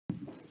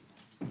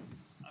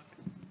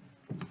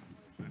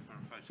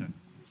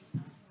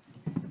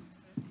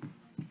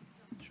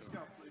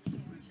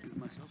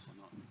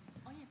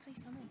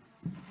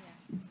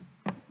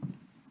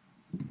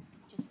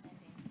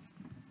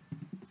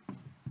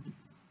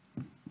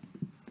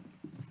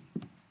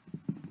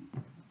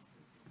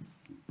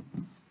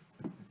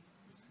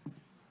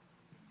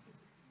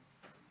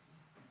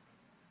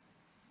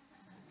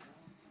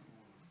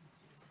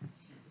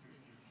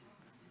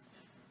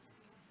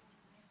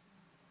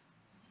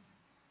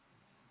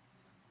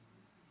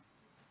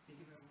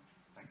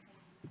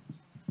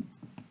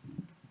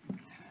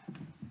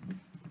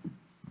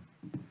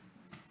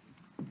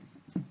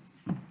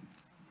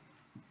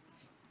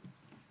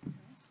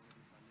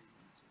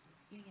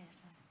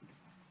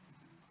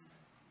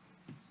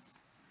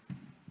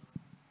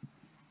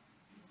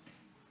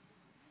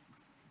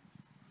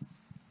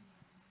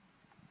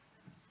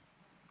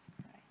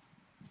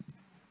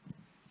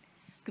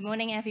Good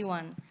morning,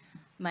 everyone.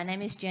 My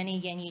name is Jenny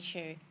Yanyi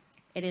Chu.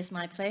 It is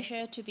my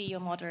pleasure to be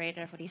your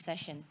moderator for this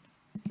session.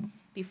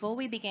 Before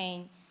we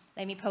begin,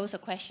 let me pose a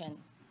question.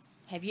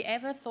 Have you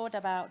ever thought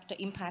about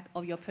the impact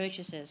of your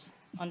purchases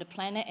on the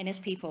planet and its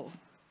people?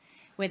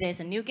 Whether it's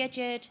a new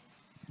gadget,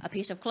 a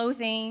piece of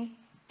clothing,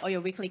 or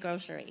your weekly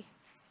grocery.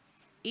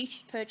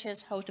 Each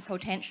purchase holds the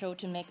potential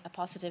to make a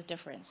positive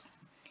difference.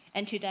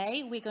 And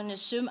today, we're going to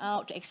zoom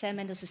out to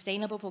examine the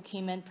sustainable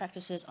procurement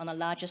practices on a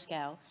larger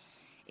scale,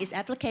 its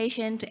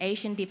application to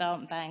Asian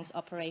development banks'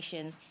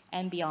 operations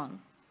and beyond.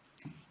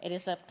 It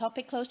is a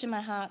topic close to my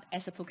heart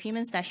as a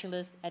procurement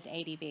specialist at the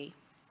ADB.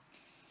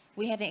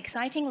 We have an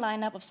exciting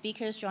lineup of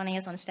speakers joining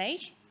us on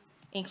stage,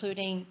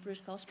 including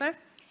Bruce Gosper,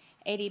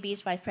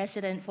 ADB's Vice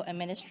President for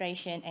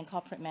Administration and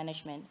Corporate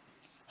Management,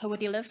 who will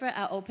deliver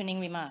our opening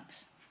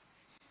remarks.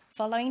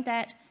 Following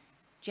that,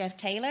 Jeff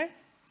Taylor,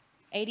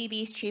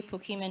 ADB's Chief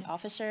Procurement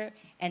Officer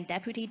and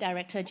Deputy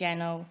Director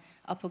General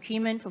of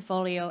Procurement,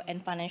 Portfolio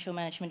and Financial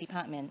Management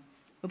Department,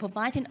 will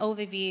provide an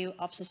overview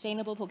of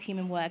sustainable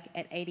procurement work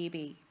at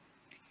ADB.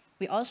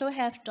 We also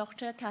have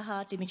Dr.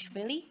 Kahar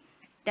Dimitriashvili,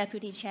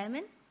 Deputy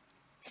Chairman,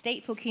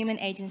 State Procurement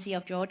Agency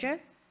of Georgia,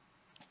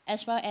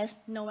 as well as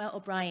Noel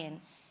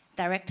O'Brien,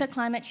 Director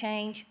Climate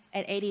Change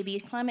at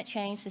ADB's Climate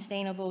Change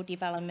Sustainable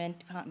Development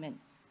Department.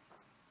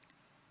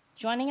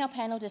 Joining our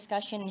panel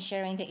discussion and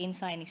sharing the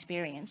insight and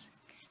experience.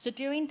 So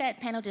during that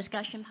panel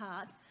discussion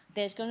part,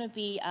 there's going to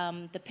be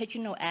the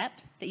Pigeonhole app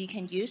that you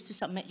can use to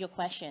submit your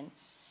question.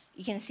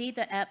 You can see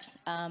the app's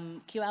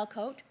QR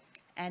code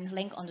and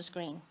link on the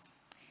screen.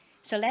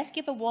 So let's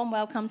give a warm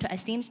welcome to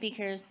esteemed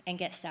speakers and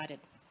get started.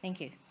 Thank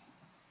you.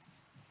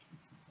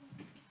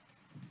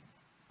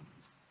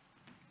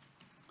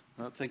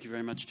 Well, thank you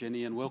very much,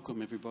 Jenny, and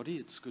welcome everybody.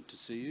 It's good to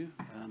see you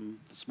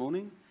this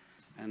morning,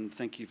 and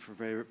thank you for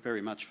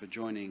very much for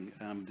joining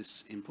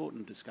this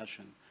important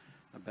discussion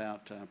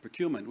about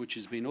procurement, which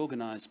has been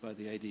organised by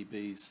the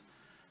ADB's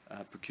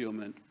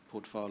Procurement,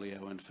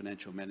 Portfolio and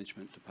Financial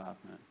Management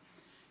Department.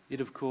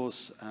 It, of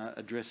course,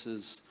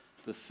 addresses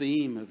the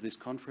theme of this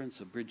conference,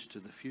 A Bridge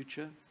to the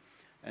Future,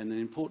 and an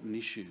important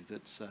issue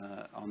that's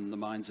on the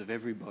minds of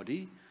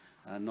everybody,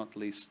 not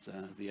least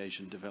the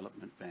Asian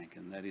Development Bank,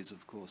 and that is,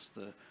 of course,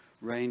 the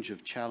range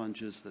of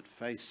challenges that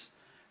face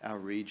our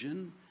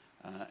region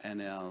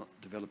and our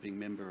developing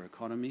member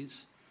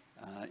economies,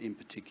 in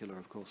particular,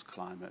 of course,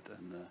 climate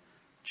and the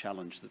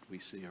challenge that we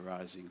see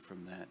arising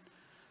from that.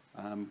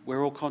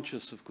 We're all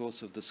conscious, of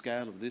course, of the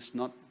scale of this,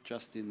 not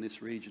just in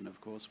this region,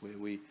 of course, where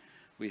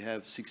we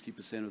have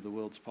 60% of the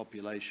world's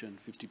population,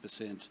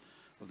 50%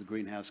 of the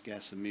greenhouse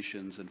gas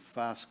emissions, and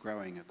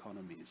fast-growing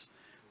economies,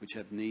 which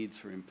have needs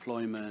for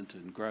employment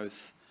and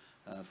growth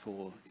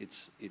for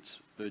its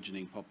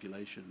burgeoning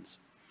populations.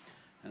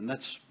 And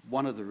that's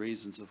one of the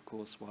reasons, of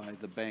course, why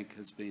the bank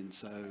has been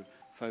so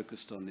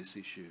focused on this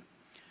issue.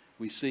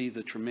 We see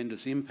the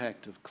tremendous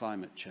impact of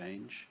climate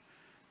change.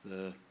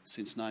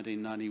 Since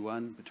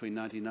 1991, between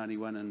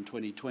 1991 and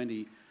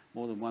 2020,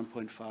 more than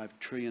 $1.5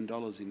 trillion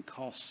in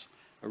costs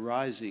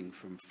arising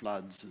from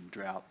floods and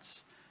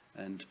droughts,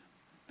 and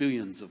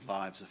billions of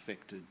lives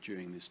affected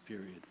during this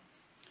period.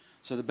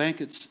 So the bank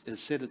has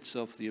set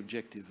itself the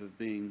objective of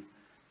being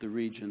the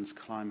region's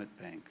climate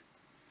bank.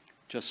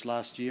 Just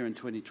last year in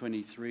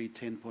 2023,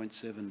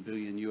 $10.7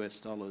 billion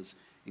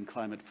in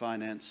climate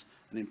finance,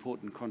 an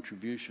important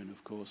contribution,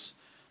 of course,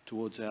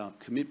 towards our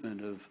commitment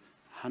of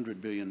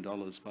 $100 billion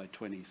by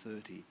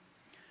 2030.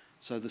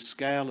 So the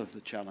scale of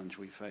the challenge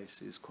we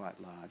face is quite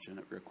large, and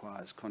it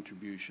requires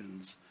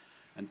contributions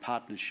and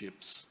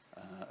partnerships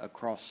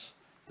across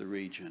the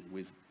region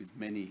with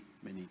many,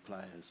 many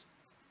players.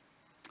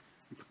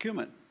 And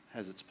procurement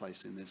has its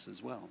place in this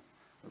as well,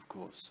 of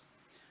course.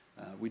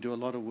 We do a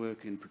lot of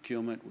work in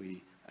procurement.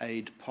 We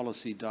aid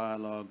policy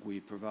dialogue, we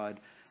provide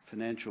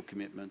financial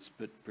commitments,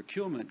 but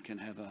procurement can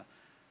have a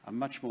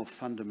much more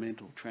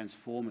fundamental,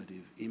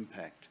 transformative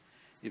impact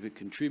if it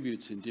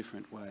contributes in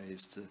different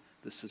ways to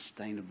the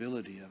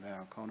sustainability of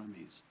our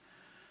economies.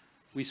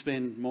 We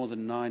spend more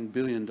than $9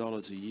 billion a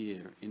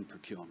year in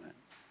procurement,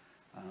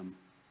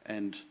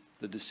 and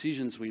the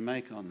decisions we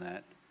make on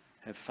that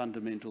have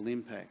fundamental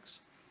impacts.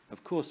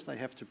 Of course, they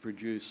have to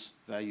produce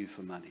value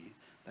for money.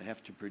 They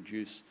have to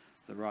produce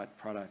the right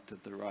product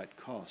at the right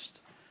cost.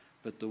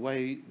 But the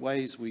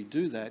ways we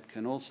do that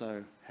can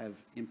also have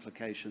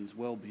implications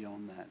well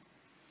beyond that.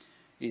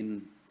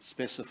 In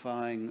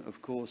specifying,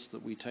 of course,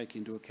 that we take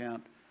into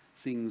account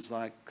things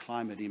like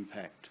climate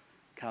impact,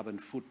 carbon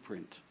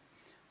footprint,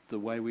 the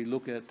way we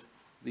look at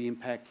the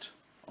impact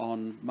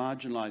on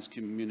marginalised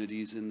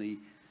communities in the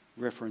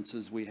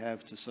references we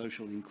have to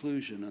social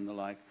inclusion and the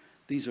like.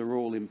 These are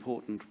all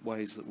important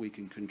ways that we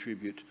can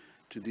contribute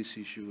to this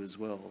issue as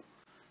well.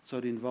 So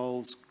it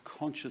involves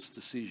conscious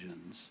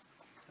decisions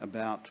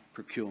about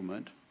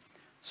procurement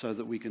so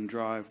that we can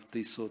drive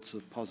these sorts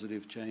of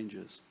positive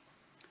changes.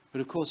 But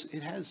of course,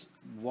 it has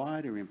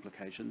wider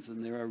implications,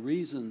 and there are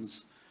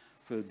reasons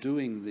for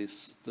doing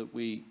this that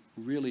we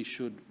really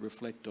should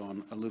reflect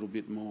on a little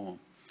bit more.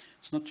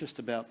 It's not just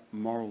about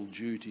moral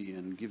duty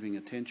and giving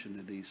attention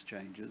to these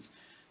changes.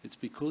 It's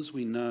because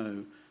we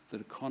know that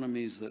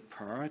economies that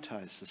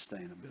prioritise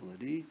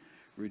sustainability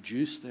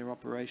reduce their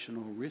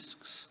operational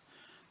risks.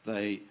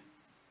 They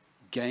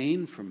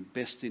gain from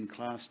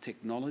best-in-class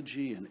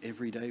technology, and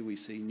every day we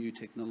see new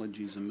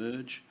technologies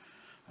emerge.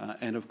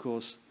 And of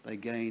course, they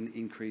gain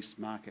increased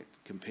market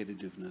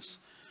competitiveness.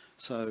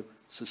 So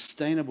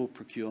sustainable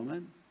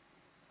procurement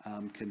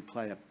can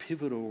play a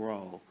pivotal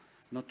role,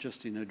 not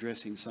just in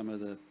addressing some of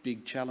the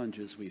big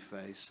challenges we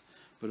face,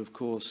 but of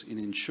course in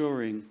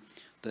ensuring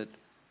that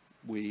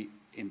we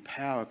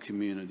empower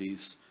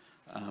communities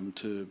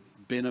to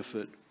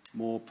benefit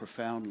more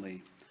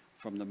profoundly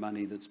from the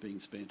money that's being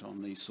spent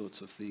on these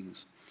sorts of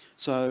things.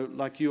 So,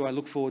 like you, I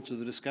look forward to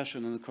the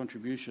discussion and the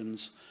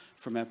contributions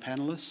from our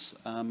panellists,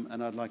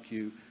 and I'd like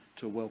you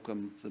to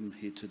welcome them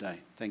here today.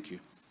 Thank you.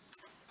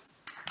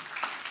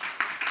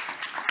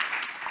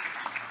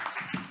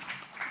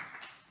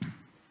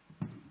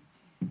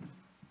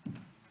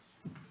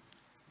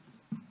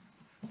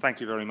 Thank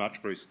you very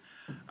much, Bruce.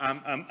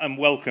 And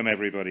welcome,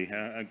 everybody.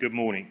 Good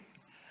morning.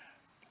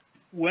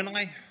 When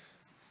I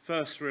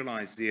first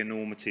realised the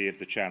enormity of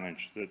the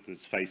challenge that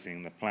is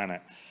facing the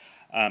planet,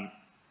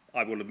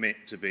 I will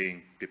admit to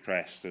being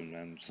depressed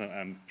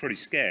and pretty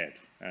scared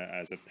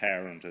as a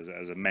parent,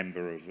 as a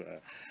member of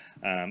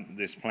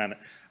this planet.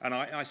 And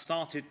I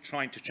started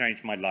trying to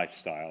change my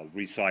lifestyle,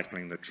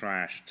 recycling the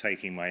trash,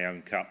 taking my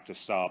own cup to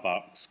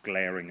Starbucks,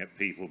 glaring at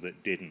people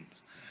that didn't.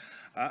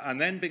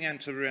 And then began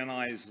to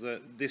realise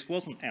that this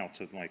wasn't out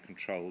of my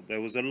control.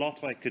 There was a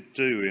lot I could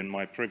do in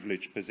my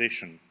privileged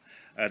position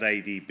at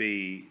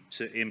ADB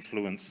to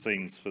influence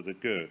things for the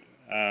good.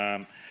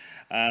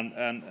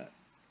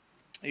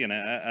 You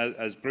know,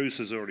 as Bruce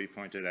has already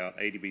pointed out,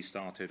 ADB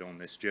started on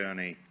this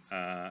journey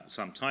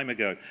some time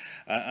ago,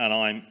 and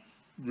I'm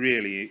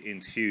really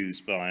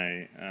enthused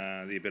by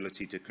the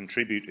ability to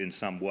contribute in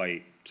some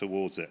way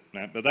towards it.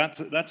 Now, but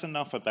that's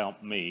enough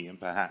about me, and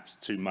perhaps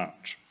too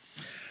much.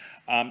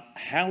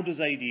 How does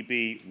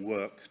ADB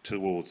work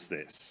towards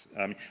this?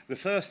 The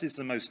first is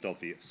the most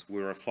obvious.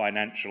 We're a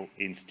financial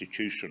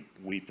institution.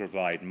 We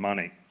provide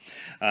money.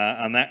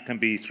 And that can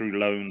be through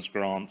loans,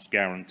 grants,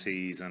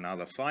 guarantees, and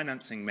other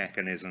financing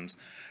mechanisms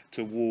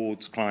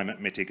towards climate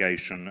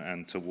mitigation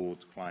and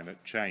towards climate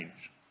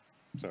change.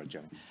 Sorry,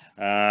 Jenny.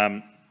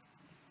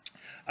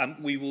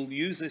 We will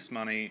use this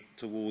money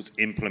towards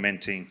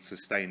implementing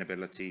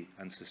sustainability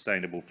and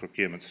sustainable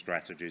procurement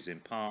strategies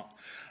in part,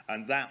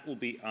 and that will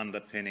be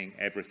underpinning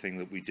everything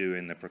that we do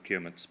in the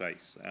procurement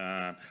space.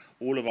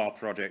 All of our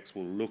projects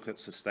will look at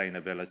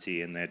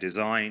sustainability in their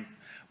design.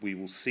 We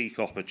will seek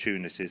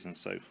opportunities and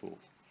so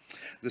forth.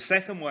 The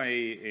second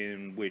way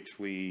in which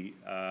we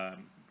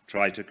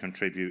try to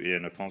contribute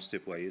in a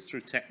positive way is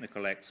through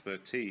technical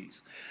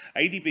expertise.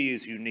 ADB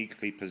is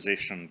uniquely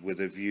positioned with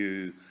a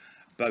view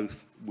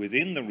both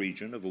within the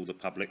region of all the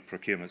public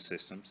procurement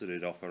systems that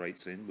it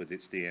operates in with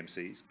its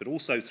DMCs, but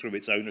also through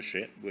its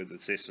ownership with the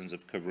systems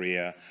of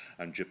Korea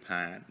and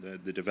Japan,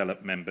 the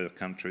developed member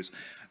countries,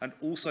 and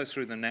also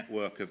through the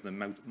network of the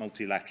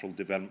multilateral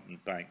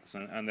development banks.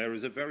 And there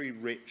is a very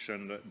rich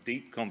and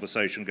deep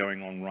conversation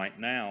going on right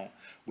now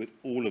with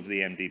all of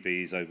the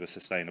MDBs over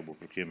sustainable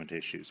procurement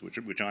issues,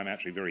 which I'm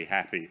actually very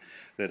happy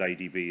that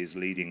ADB is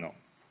leading on.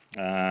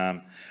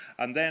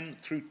 And then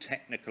through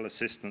technical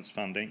assistance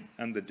funding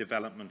and the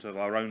development of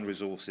our own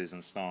resources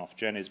and staff.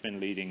 Jen has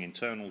been leading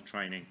internal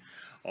training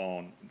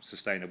on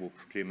sustainable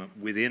procurement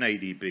within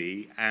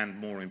ADB and,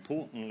 more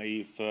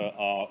importantly, for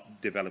our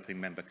developing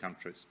member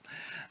countries.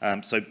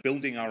 So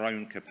building our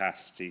own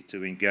capacity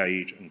to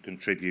engage and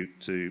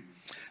contribute to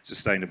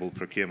sustainable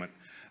procurement.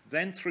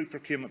 Then through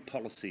procurement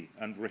policy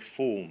and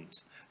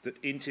reforms that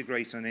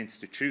integrate and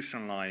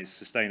institutionalize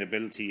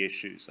sustainability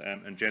issues,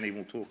 and Jenny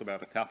will talk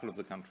about a couple of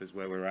the countries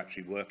where we're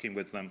actually working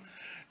with them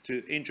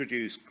to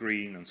introduce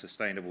green and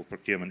sustainable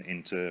procurement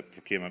into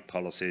procurement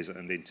policies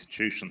and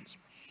institutions.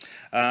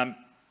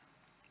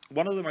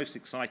 One of the most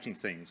exciting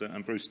things,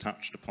 and Bruce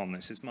touched upon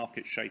this, is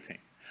market shaping.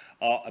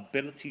 Our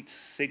ability to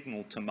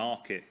signal to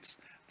markets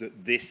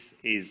that this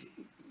is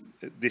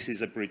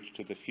a bridge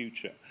to the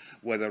future,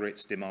 whether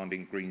it's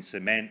demanding green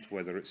cement,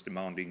 whether it's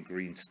demanding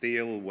green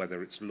steel,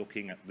 whether it's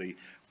looking at the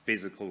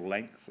physical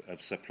length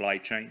of supply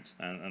chains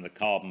and the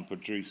carbon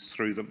produced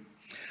through them.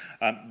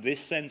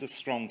 This sends a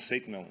strong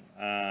signal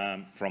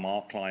from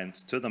our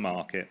clients to the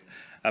market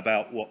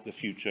about what the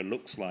future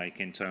looks like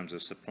in terms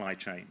of supply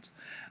chains.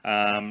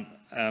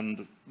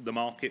 And the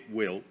market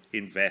will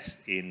invest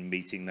in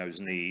meeting those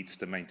needs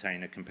to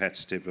maintain a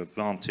competitive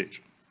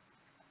advantage.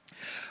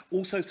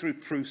 Also through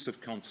proofs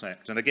of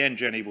concept, and again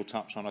Jenny will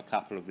touch on a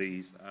couple of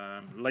these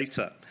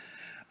later,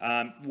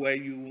 where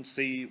you will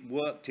see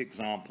worked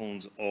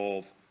examples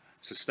of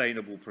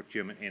sustainable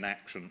procurement in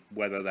action,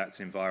 whether that's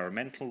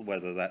environmental,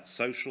 whether that's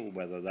social,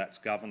 whether that's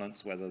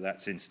governance, whether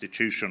that's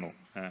institutional.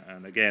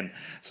 And again,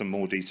 some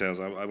more details.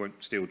 I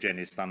won't steal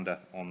Jenny's thunder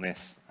on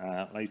this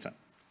later.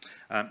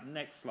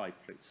 Next slide,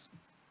 please.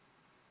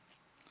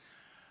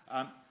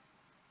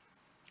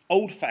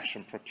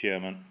 Old-fashioned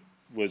procurement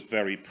was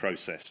very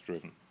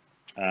process-driven.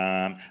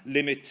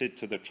 limited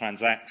to the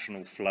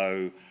transactional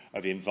flow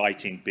of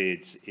inviting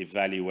bids,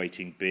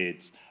 evaluating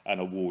bids,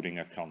 and awarding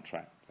a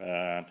contract,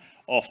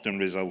 often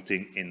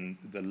resulting in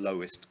the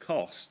lowest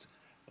cost,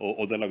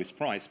 or the lowest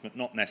price, but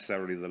not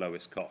necessarily the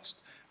lowest cost.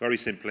 Very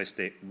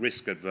simplistic,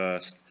 risk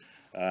adverse.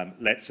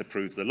 Let's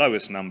approve the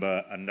lowest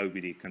number, and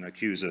nobody can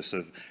accuse us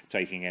of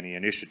taking any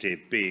initiative,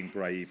 being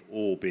brave,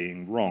 or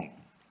being wrong.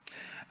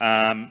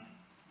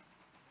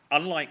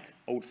 Unlike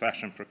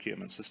old-fashioned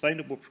procurement,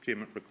 sustainable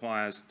procurement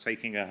requires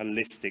taking a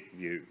holistic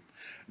view,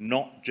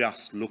 not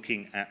just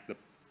looking at the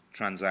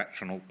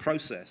transactional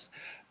process,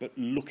 but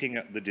looking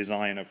at the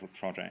design of a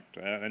project.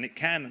 And it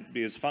can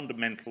be as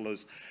fundamental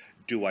as,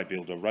 do I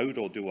build a road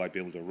or do I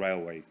build a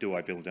railway? Do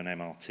I build an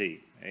MRT?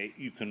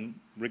 You can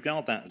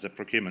regard that as a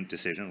procurement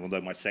decision,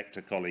 although my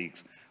sector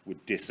colleagues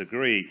would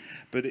disagree,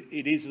 but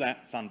it is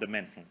that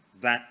fundamental,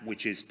 that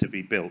which is to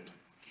be built.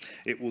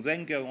 It will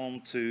then go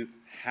on to,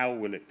 how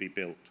will it be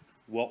built?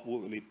 What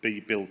will it be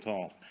built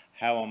of?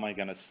 How am I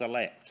going to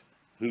select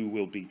who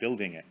will be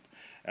building it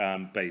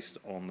based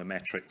on the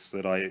metrics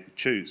that I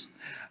choose?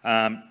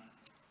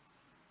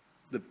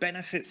 The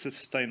benefits of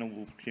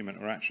sustainable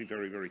procurement are actually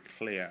very, very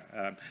clear,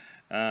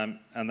 and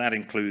that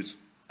includes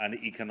an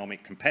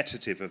economic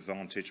competitive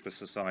advantage for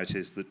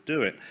societies that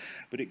do it,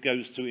 but it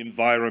goes to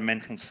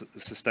environmental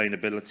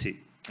sustainability.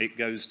 It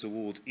goes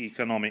towards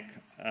economic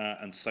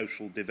and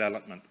social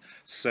development,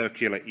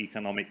 circular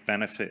economic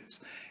benefits.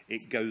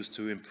 It goes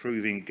to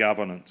improving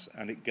governance,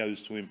 and it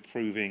goes to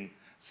improving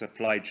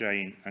supply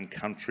chain and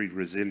country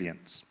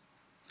resilience.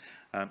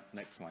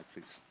 Next slide,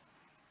 please.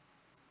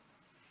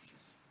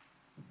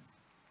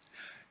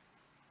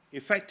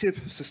 Effective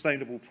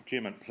sustainable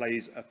procurement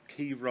plays a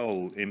key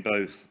role in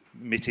both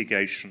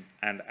mitigation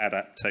and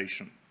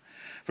adaptation.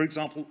 For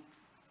example,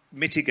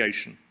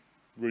 mitigation,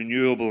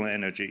 renewable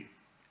energy,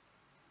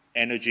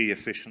 energy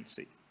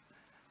efficiency,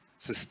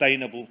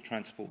 sustainable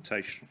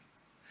transportation,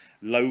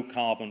 low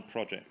carbon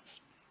projects,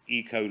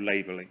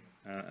 eco-labelling,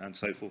 and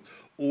so forth,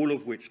 all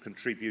of which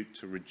contribute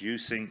to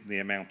reducing the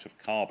amount of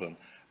carbon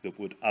that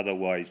would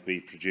otherwise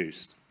be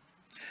produced.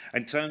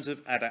 In terms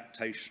of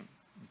adaptation,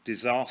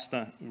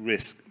 disaster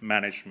risk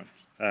management,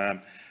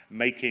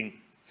 making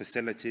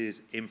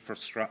facilities,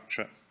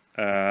 infrastructure,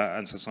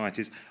 and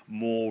societies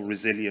more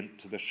resilient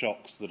to the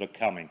shocks that are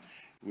coming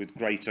with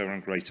greater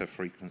and greater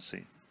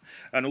frequency.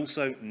 And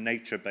also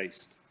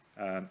nature-based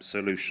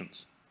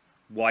solutions.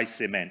 Why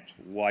cement?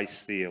 Why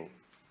steel?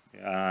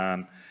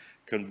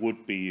 Can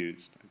wood be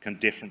used? Can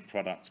different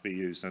products be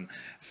used? And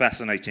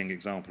fascinating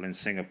example in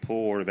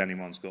Singapore, if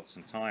anyone's got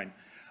some time,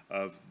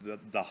 of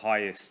the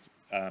highest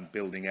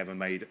building ever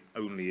made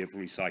only of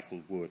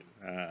recycled wood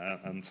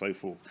and so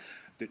forth,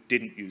 that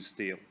didn't use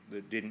steel,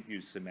 that didn't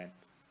use cement,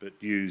 but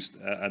used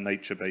a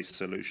nature-based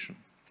solution.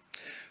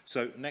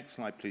 So next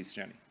slide, please,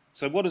 Jenny.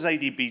 So what has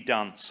ADB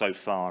done so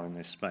far in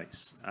this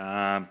space?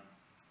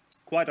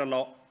 Quite a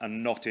lot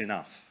and not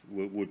enough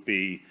would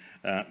be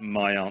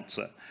my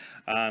answer.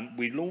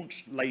 We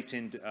launched late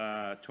in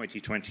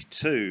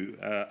 2022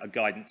 a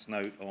guidance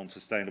note on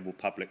sustainable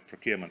public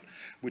procurement,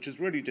 which is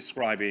really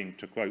describing,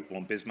 to quote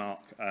von Bismarck,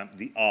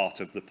 the art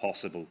of the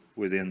possible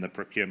within the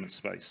procurement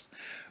space.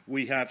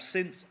 We have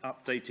since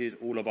updated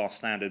all of our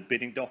standard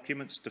bidding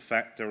documents to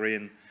factor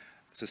in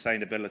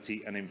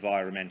sustainability and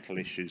environmental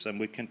issues, and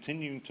we're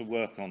continuing to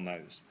work on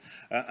those.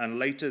 And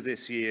later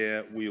this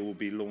year, we will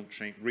be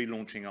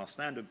relaunching our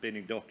standard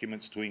bidding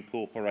documents to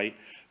incorporate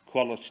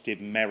qualitative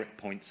merit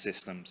point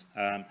systems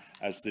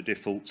as the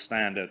default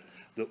standard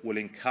that will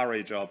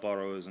encourage our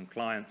borrowers and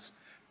clients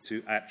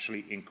to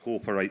actually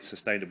incorporate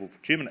sustainable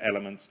procurement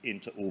elements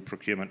into all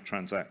procurement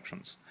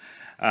transactions.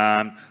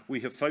 We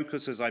have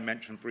focused, as I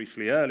mentioned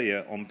briefly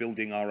earlier, on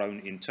building our own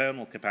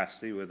internal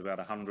capacity with about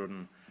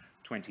 120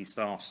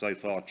 staff so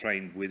far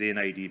trained within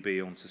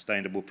ADB on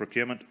sustainable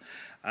procurement,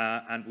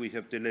 and we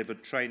have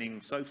delivered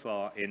training so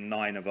far in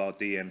 9 of our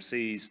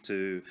DMCs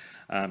to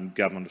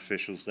government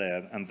officials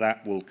there, and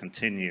that will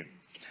continue.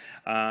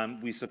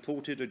 We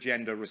supported a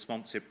gender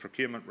responsive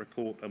procurement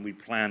report, and we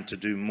plan to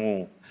do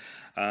more.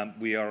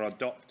 We are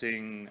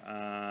adopting,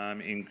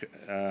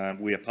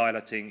 we are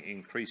piloting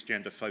increased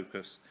gender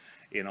focus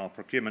in our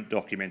procurement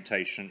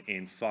documentation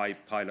in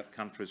 5 pilot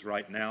countries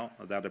right now.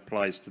 That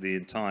applies to the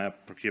entire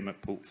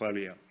procurement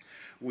portfolio.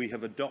 We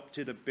have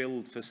adopted a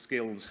Build for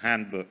Skills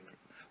handbook,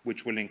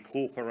 which will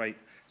incorporate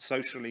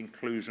social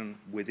inclusion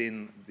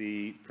within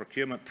the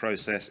procurement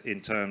process in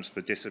terms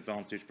for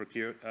disadvantaged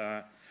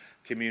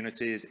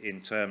communities, in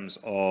terms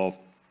of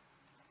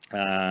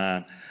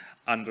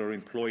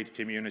underemployed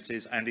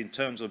communities, and in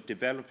terms of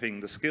developing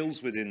the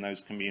skills within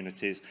those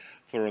communities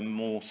for a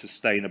more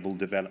sustainable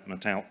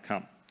development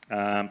outcome.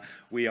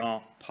 We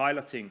are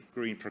piloting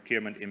green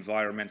procurement,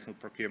 environmental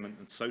procurement,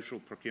 and social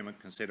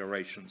procurement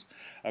considerations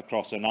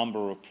across a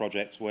number of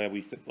projects where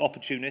we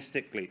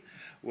opportunistically,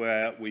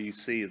 where we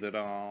see that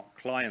our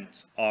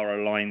clients are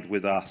aligned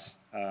with us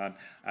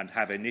and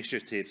have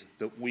initiatives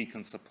that we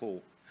can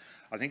support.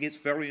 I think it's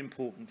very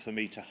important for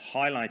me to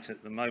highlight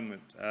at the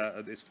moment,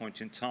 at this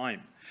point in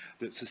time,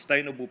 that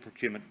sustainable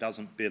procurement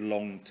doesn't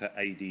belong to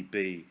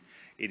ADB.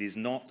 It is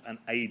not an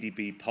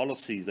ADB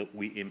policy that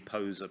we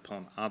impose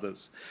upon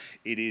others.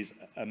 It is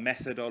a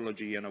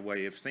methodology and a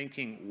way of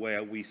thinking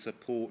where we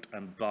support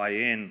and buy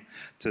in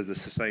to the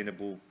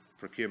sustainable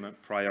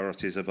procurement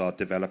priorities of our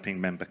developing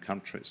member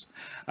countries.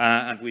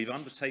 And we've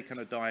undertaken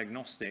a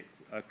diagnostic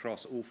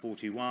across all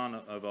 41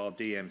 of our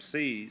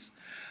DMCs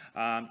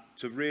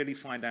to really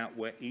find out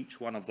where each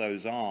one of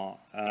those are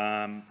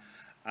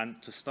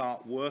and to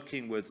start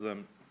working with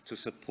them to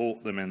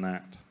support them in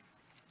that.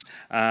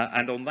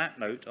 And on that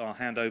note, I'll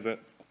hand over a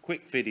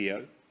quick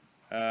video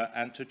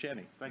and to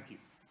Jenny. Thank you.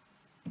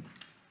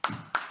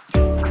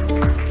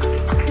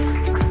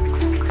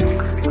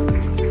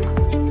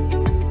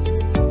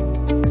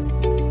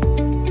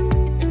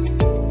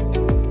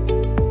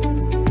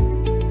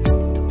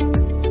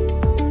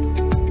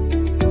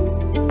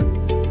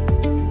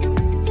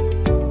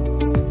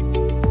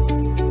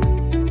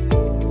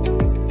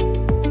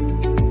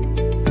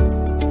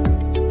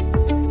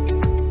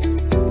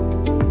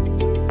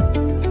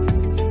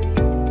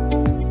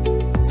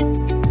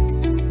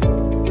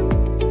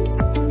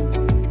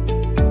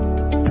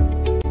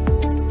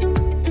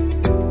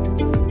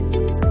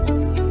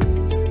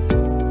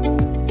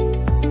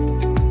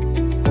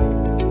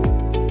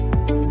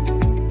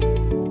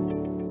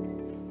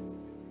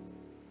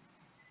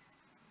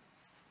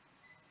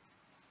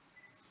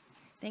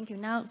 Thank you.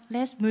 Now,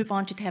 let's move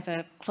on to have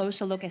a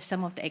closer look at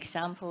some of the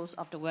examples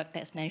of the work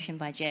that's mentioned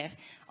by Jeff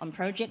on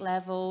project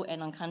level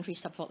and on country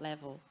support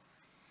level.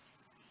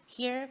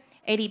 Here,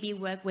 ADB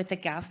worked with the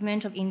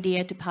government of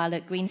India to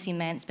pilot green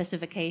cement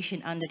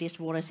specification under this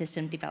water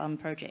system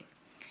development project.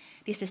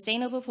 The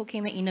sustainable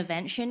procurement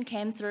intervention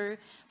came through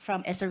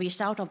as a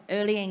result of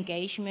early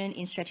engagement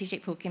in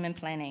strategic procurement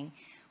planning,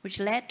 which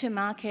led to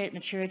market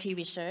maturity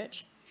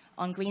research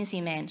on green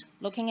cement,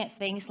 looking at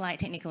things like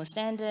technical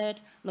standard,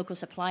 local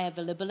supply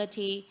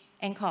availability,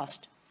 and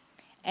cost.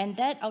 And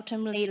that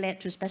ultimately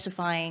led to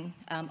specifying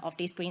of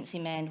this green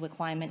cement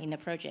requirement in the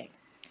project.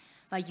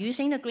 By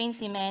using the green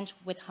cement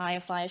with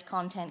higher fly ash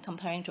content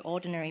comparing to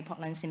ordinary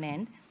Portland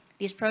cement,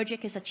 this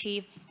project has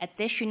achieved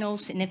additional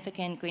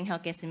significant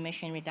greenhouse gas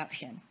emission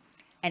reduction.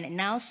 And it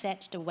now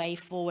sets the way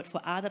forward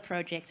for other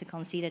projects to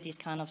consider this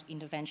kind of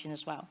intervention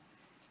as well.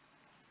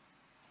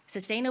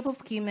 Sustainable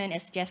procurement,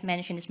 as Jeff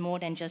mentioned, is more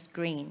than just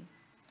green.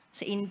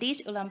 So in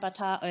this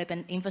Ulaanbaatar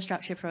urban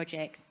infrastructure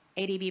project,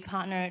 ADB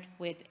partnered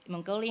with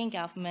Mongolian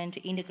government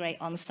to integrate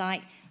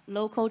on-site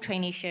local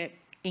traineeship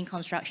in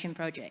construction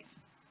project.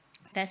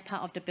 That's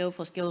part of the Build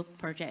for Skill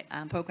project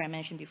program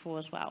mentioned before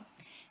as well.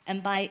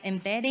 And by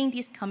embedding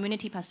this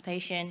community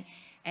participation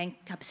and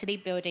capacity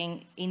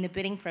building in the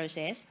bidding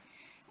process,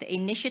 the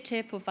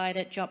initiative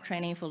provided job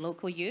training for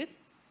local youth,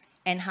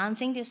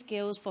 enhancing their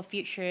skills for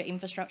future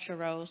infrastructure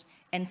roles,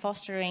 and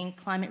fostering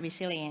climate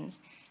resilience,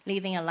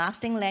 leaving a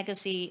lasting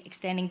legacy,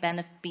 extending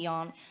benefit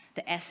beyond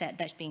the asset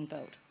that's being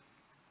built.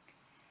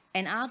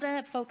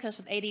 Another focus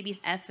of ADB's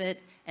effort,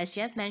 as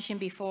Jeff mentioned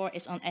before,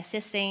 is on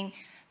assisting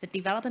the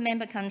developing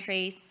member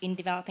countries in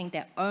developing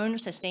their own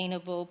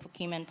sustainable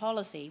procurement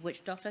policy,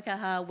 which Dr.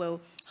 Kaha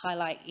will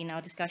highlight in our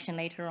discussion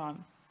later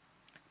on.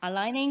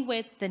 Aligning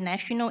with the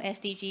national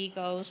SDG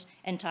goals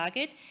and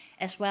target,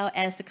 as well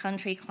as the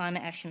country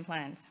climate action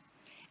plans.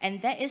 And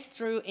that is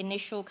through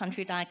initial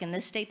country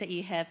diagnostic that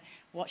you have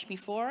watched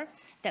before,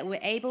 that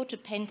we're able to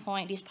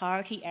pinpoint these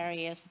priority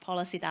areas for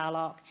policy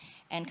dialogue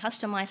and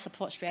customize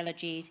support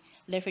strategies,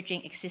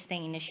 leveraging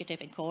existing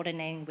initiatives and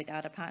coordinating with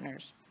other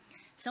partners.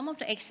 Some of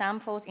the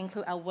examples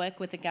include our work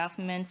with the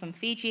government from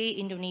Fiji,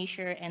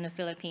 Indonesia, and the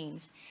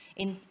Philippines,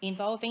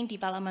 involving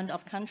development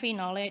of country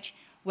knowledge,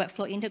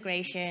 workflow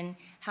integration,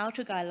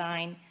 how-to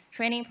guideline,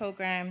 training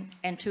program,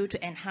 and tool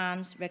to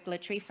enhance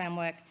regulatory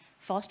framework,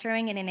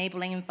 fostering an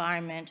enabling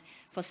environment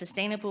for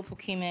sustainable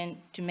procurement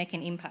to make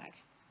an impact.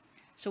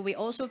 So we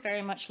also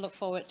very much look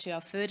forward to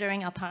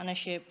furthering our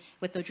partnership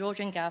with the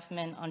Georgian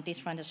government on this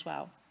front as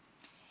well.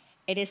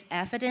 It is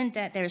evident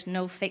that there is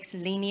no fixed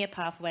linear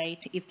pathway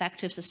to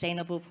effective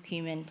sustainable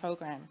procurement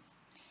program.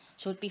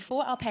 So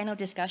before our panel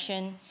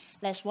discussion,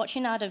 let's watch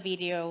another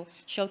video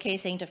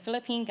showcasing the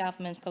Philippine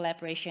government's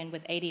collaboration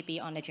with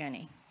ADB on the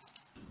journey.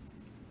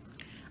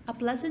 A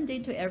pleasant day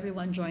to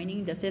everyone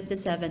joining the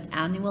 57th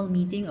Annual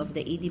Meeting of the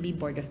ADB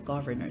Board of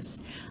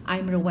Governors.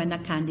 I'm Rowena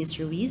Candice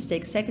Ruiz, the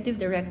Executive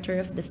Director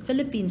of the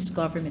Philippines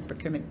Government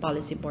Procurement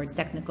Policy Board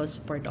Technical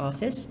Support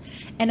Office,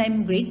 and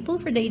I'm grateful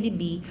for the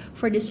ADB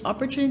for this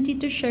opportunity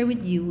to share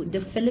with you the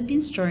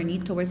Philippines' journey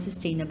towards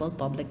sustainable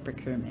public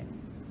procurement.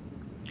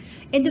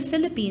 In the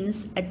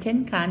Philippines, a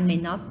tin can may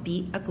not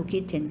be a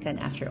cookie tin can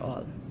after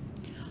all.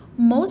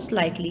 Most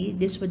likely,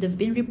 this would have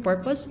been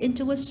repurposed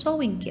into a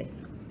sewing kit.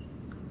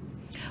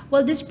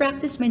 While this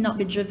practice may not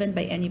be driven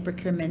by any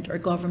procurement or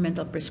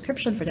governmental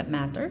prescription for that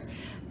matter,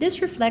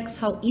 this reflects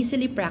how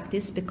easily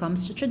practice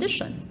becomes a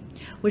tradition,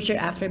 which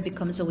thereafter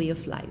becomes a way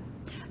of life,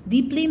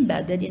 deeply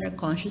embedded in our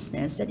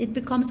consciousness that it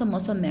becomes a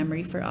muscle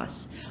memory for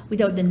us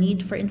without the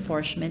need for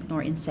enforcement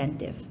nor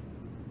incentive.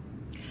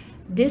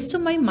 This, to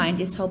my mind,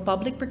 is how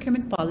public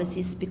procurement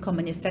policies become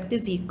an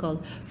effective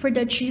vehicle for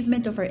the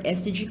achievement of our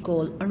SDG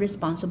goal on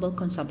responsible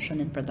consumption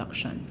and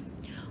production.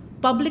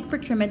 Public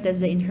procurement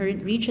has the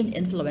inherent reach and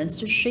influence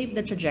to shape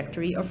the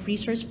trajectory of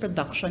resource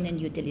production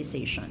and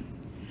utilization.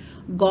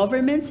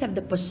 Governments have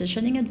the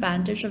positioning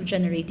advantage of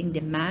generating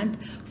demand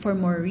for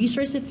more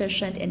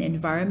resource-efficient and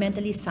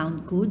environmentally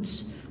sound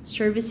goods,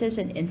 services,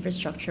 and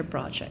infrastructure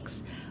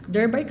projects,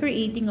 thereby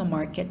creating a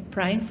market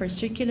primed for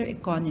circular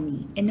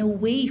economy and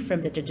away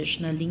from the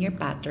traditional linear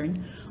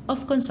pattern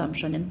of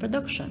consumption and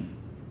production.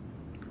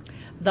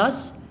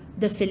 Thus,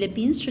 the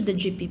Philippines, through the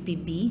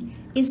GPPB,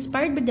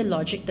 inspired by the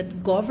logic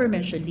that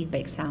government should lead by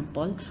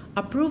example,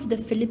 approved the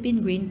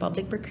Philippine Green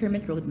Public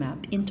Procurement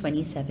Roadmap in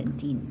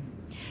 2017.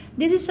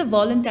 This is a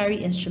voluntary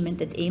instrument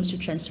that aims to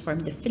transform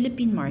the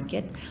Philippine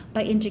market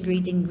by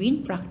integrating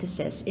green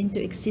practices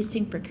into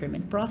existing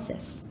procurement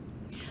process.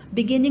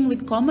 Beginning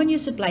with common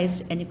use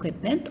supplies and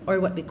equipment, or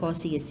what we call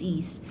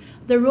CSEs,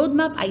 the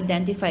roadmap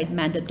identified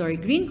mandatory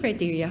green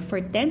criteria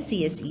for 10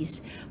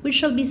 CSEs, which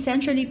shall be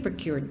centrally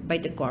procured by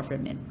the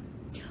government.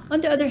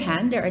 On the other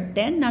hand, there are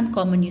 10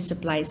 non-common use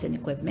supplies and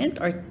equipment,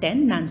 or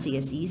 10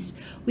 non-CSEs,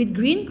 with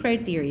green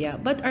criteria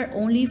but are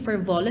only for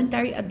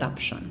voluntary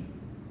adoption.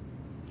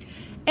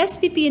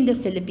 SPP in the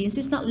Philippines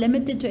is not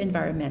limited to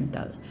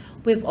environmental.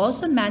 We've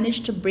also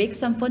managed to break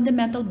some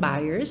fundamental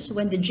barriers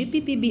when the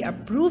GPPB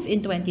approved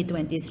in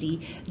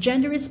 2023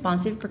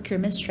 gender-responsive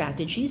procurement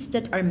strategies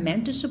that are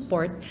meant to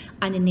support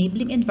an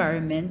enabling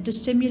environment to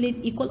stimulate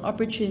equal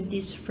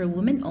opportunities for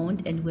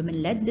women-owned and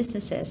women-led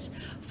businesses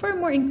for a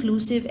more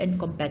inclusive and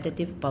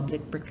competitive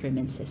public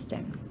procurement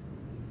system.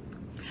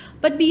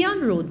 But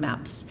beyond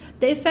roadmaps,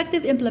 the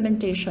effective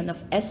implementation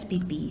of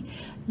SPP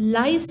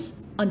lies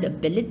on the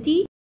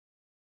ability,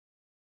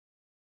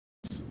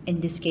 in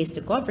this case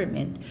the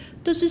government,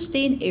 to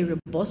sustain a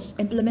robust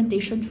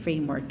implementation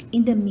framework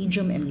in the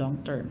medium and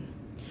long term.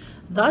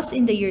 Thus,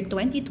 in the year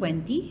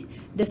 2020,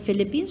 the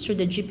Philippines, through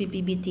the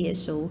GPPB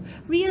TSO,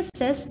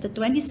 reassessed the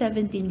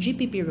 2017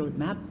 GPP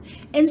roadmap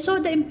and saw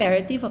the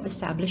imperative of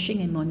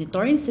establishing a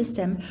monitoring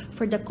system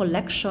for the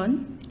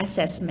collection,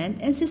 assessment,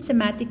 and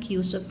systematic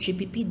use of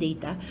GPP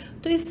data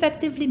to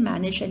effectively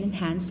manage and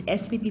enhance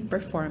SPP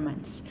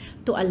performance,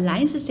 to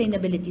align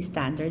sustainability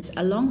standards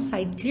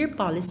alongside clear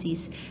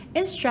policies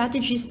and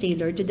strategies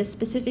tailored to the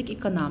specific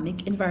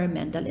economic,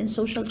 environmental, and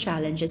social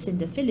challenges in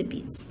the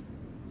Philippines.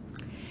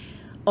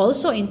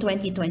 Also in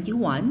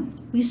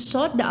 2021, we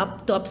sought to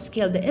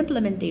upscale the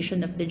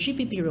implementation of the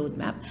GPP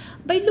roadmap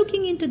by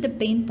looking into the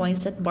pain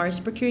points that bars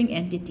procuring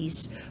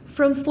entities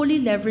from fully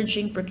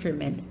leveraging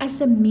procurement as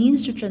a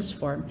means to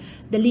transform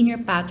the linear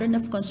pattern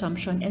of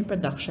consumption and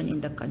production in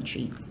the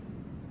country.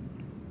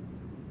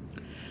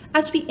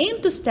 As we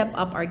aim to step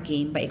up our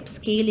game by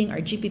upscaling our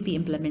GPP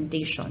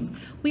implementation,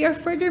 we are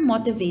further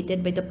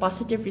motivated by the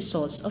positive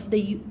results of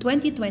the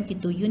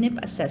 2022 UNEP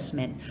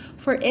assessment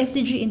for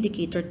SDG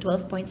Indicator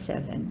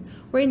 12.7,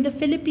 wherein the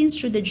Philippines,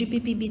 through the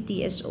GPPB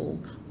TSO,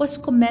 was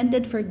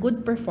commended for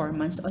good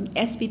performance on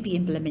SPP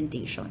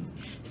implementation,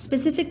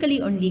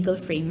 specifically on legal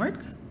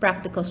framework,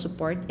 practical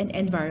support, and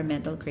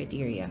environmental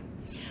criteria.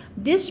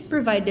 This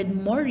provided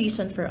more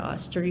reason for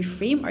us to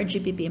reframe our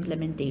GPP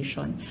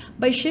implementation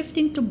by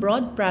shifting to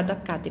broad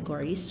product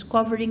categories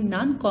covering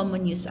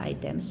non-common use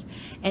items,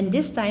 and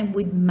this time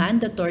with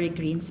mandatory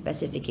green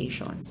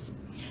specifications.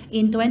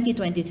 In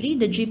 2023,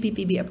 the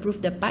GPPB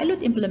approved the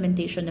pilot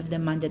implementation of the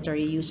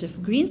mandatory use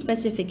of green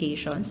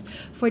specifications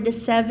for the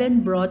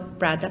 7 broad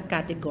product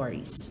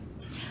categories.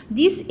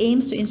 This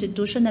aims to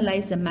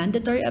institutionalize the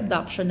mandatory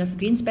adoption of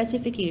green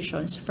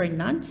specifications for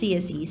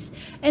non-CSEs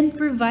and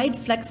provide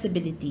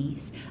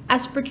flexibilities,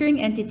 as procuring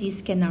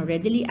entities can now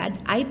readily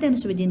add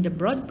items within the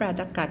broad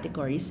product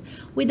categories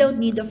without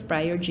need of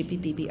prior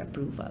GPPB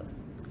approval.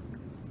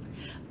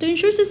 To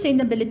ensure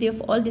sustainability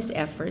of all these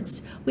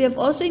efforts, we have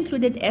also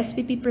included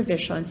SPP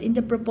provisions in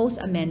the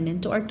proposed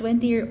amendment to our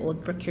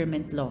 20-year-old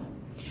procurement law,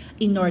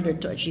 in order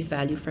to achieve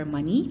value for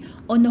money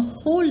on a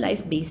whole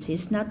life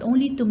basis, not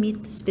only to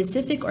meet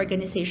specific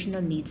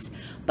organizational needs,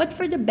 but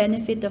for the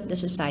benefit of the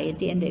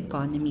society and the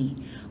economy,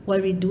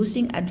 while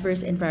reducing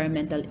adverse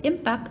environmental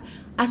impact,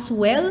 as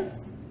well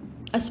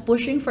as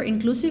pushing for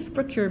inclusive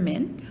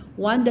procurement,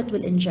 one that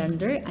will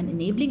engender an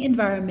enabling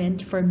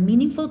environment for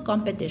meaningful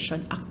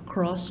competition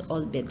across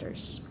all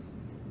bidders.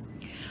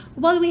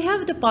 While we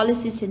have the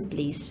policies in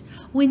place,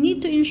 we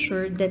need to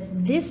ensure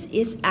that this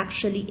is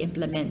actually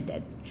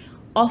implemented.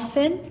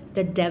 Often,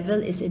 the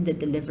devil is in the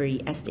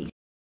delivery, as they say.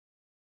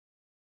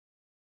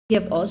 We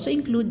have also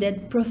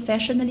included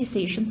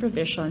professionalization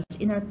provisions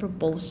in our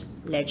proposed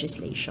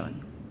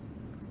legislation.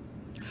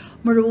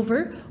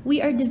 Moreover, we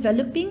are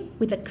developing,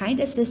 with the kind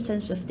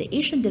assistance of the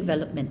Asian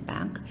Development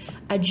Bank,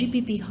 a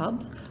GPP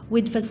hub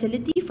with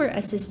facility for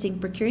assisting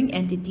procuring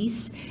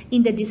entities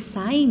in the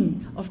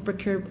design of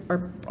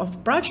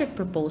project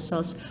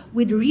proposals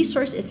with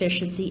resource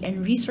efficiency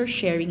and resource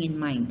sharing in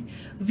mind,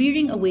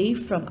 veering away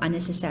from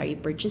unnecessary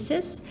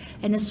purchases,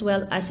 and as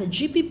well as a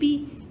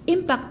GPP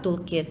impact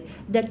toolkit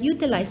that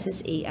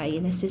utilizes AI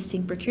in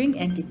assisting procuring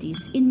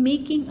entities in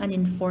making an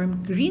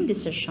informed green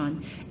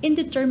decision in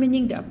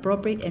determining the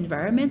appropriate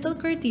environmental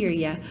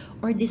criteria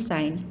or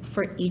design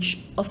for each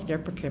of their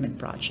procurement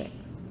project.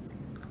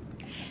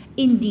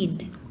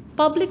 Indeed,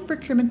 public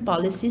procurement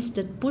policies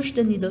that push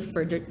the needle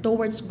further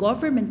towards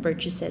government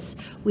purchases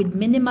with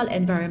minimal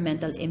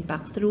environmental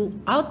impact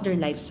throughout their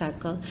life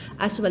cycle,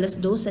 as well as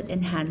those that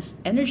enhance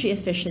energy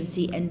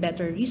efficiency and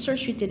better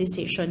resource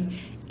utilization,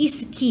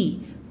 is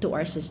key to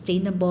our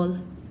sustainable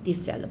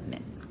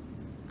development.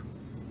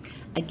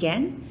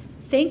 Again,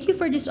 thank you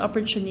for this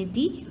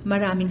opportunity.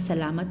 Maraming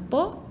salamat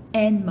po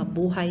and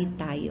mabuhay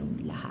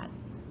tayong lahat.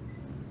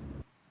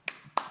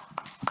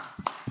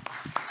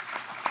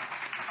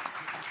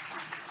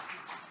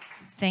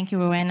 Thank you,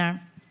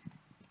 Rowena.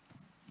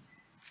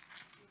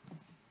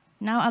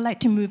 Now I'd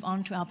like to move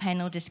on to our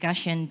panel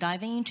discussion,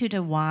 diving into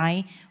the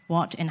why,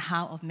 what, and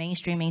how of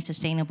mainstreaming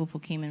sustainable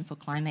procurement for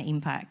climate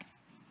impact.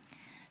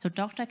 So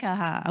Dr.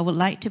 Kaha, I would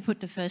like to put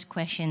the first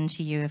question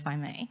to you, if I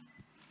may.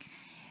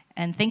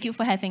 And thank you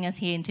for having us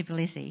here in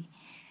Tbilisi.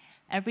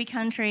 Every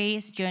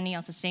country's journey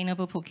on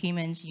sustainable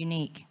procurement is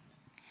unique.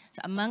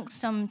 So amongst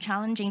some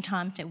challenging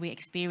times that we're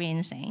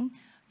experiencing,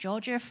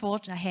 Georgia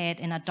fought ahead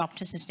and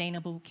adopted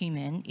sustainable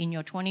procurement in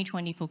your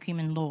 2020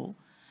 procurement law.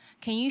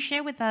 Can you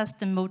share with us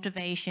the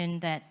motivation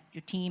that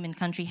your team and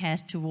country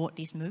has toward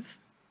this move?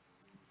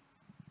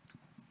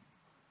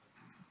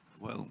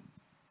 Well,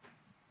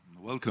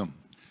 welcome.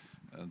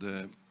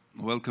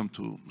 Welcome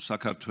to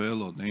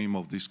Sakartvelo. The name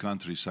of this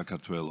country is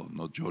Sakartvelo,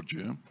 not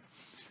Georgia.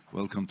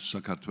 Welcome to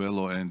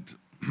Sakartvelo, and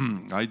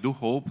I do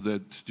hope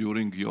that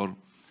during your,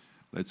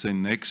 let's say,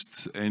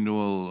 next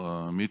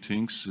annual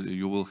meetings,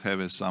 you will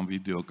have some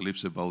video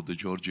clips about the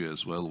Georgia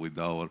as well, with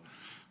our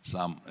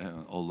some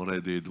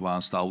already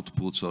advanced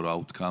outputs or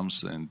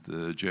outcomes, and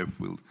Jeff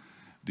will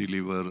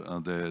deliver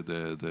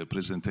the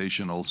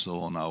presentation also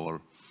on our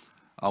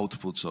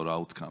outputs or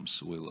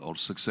outcomes, or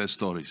success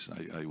stories,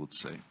 I would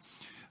say.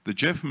 The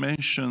Jeff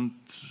mentioned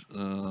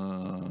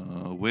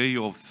way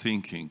of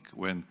thinking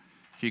when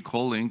he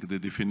calling the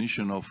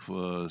definition of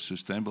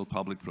sustainable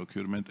public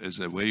procurement as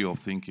a way of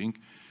thinking,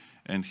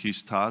 and he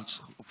starts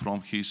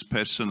from his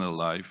personal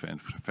life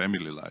and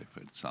family life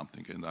and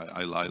something, and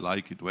I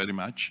like it very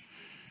much.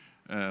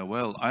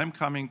 Well, I'm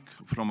coming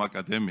from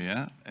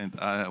academia, and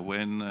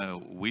when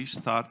we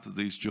started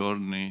this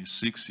journey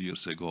 6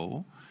 years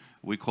ago,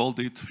 we called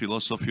it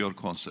philosophy or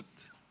concept.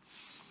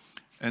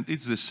 And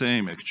it's the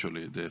same,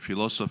 actually, the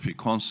philosophy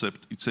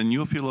concept. It's a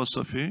new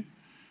philosophy.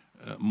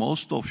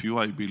 Most of you,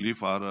 I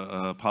believe,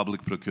 are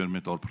public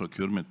procurement or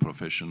procurement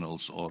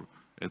professionals, or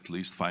at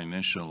least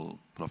financial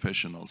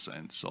professionals.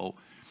 And so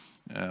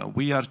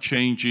we are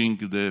changing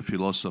the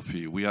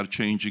philosophy. We are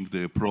changing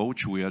the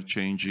approach. We are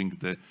changing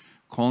the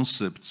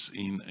concepts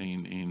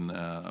in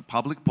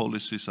public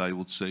policies, I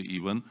would say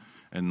even,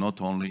 and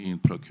not only in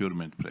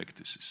procurement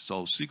practices.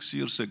 So 6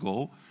 years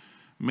ago,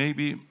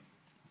 maybe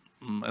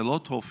a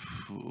lot of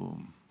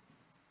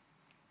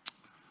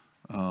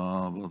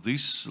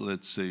these,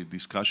 let's say,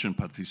 discussion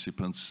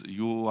participants,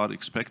 you are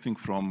expecting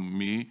from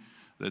me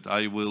that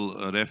I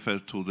will refer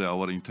to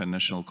our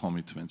international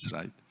commitments,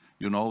 right?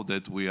 You know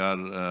that we are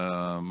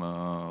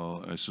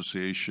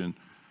association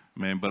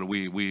member,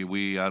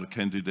 we are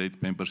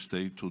candidate member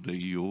state to the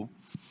EU,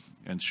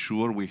 and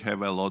sure, we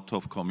have a lot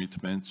of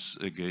commitments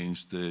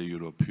against the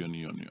European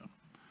Union.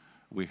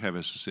 We have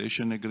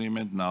association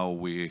agreement, now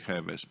we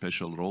have a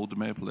special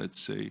roadmap,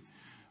 let's say,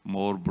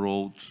 more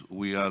broad.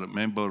 We are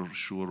member,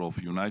 sure, of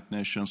United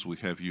Nations, we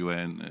have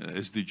UN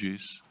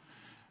SDGs,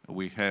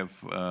 we have,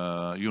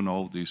 you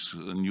know, this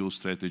new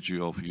strategy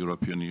of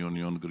European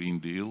Union Green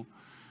Deal.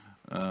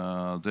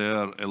 There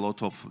are a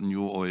lot of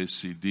new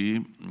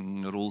OECD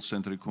rules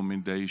and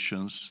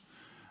recommendations,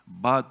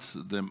 but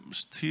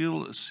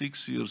still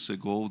 6 years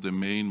ago, the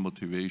main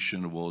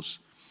motivation was,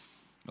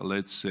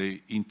 let's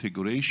say,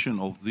 integration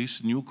of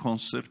this new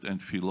concept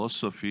and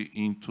philosophy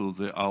into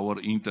our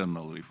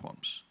internal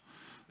reforms.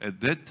 At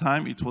that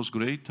time, it was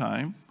great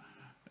time,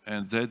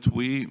 and that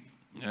we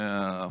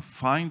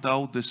find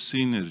out the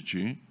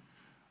synergy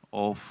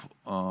of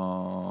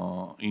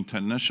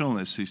international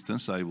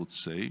assistance, I would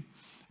say,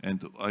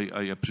 and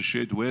I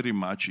appreciate very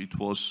much. It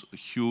was a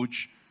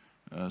huge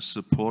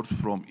support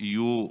from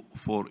EU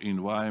for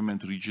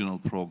Environment Regional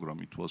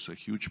Program. It was a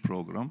huge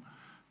program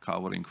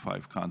covering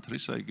 5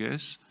 countries, I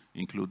guess,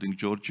 including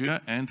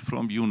Georgia, and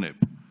from UNEP,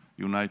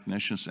 United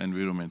Nations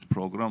Environment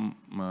Program.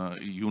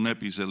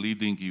 UNEP is a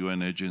leading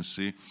UN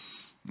agency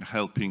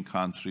helping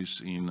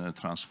countries in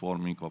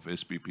transforming of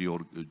SPP or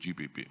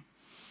GBP.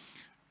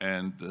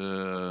 And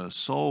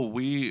so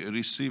we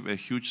receive a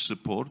huge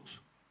support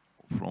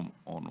from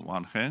on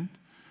one hand.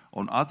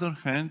 On other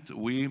hand,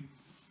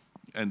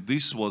 and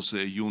this was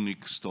a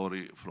unique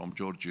story from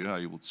Georgia,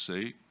 I would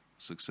say,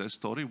 success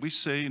story. We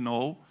say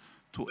no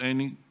to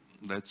any,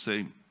 let's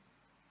say,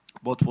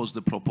 what was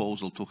the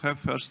proposal? To have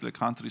first the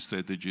country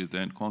strategy,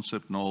 then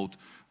concept note,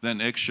 then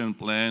action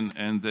plan,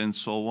 and then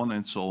so on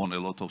and so on. A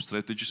lot of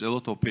strategies, a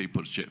lot of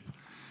papers, Jeff.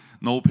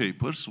 no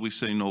papers. We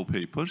say no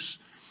papers.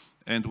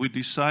 And we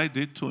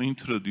decided to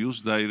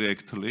introduce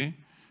directly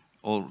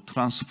or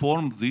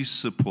transform this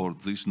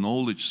support, this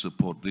knowledge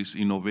support, this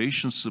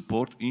innovation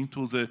support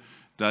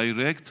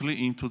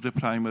directly into the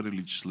primary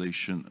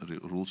legislation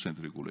rules and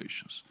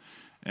regulations.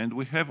 And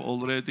we have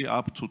already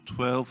up to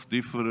 12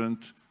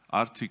 different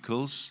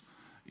articles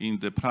in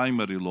the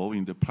primary law,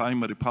 in the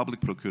primary public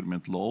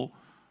procurement law,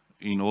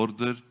 in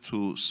order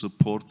to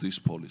support this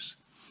policy.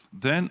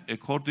 Then,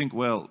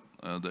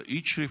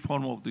 each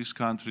reform of this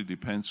country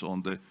depends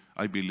on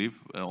I believe,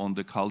 on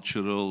the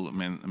cultural,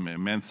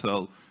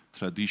 mental,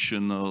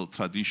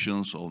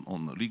 traditions,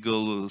 on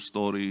legal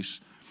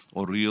stories,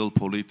 or real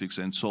politics,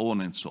 and so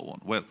on and so on.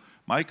 Well,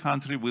 my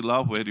country, we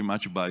love very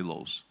much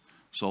bylaws.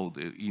 So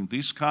in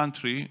this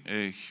country,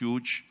 a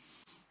huge,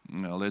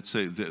 let's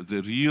say,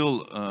 the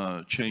real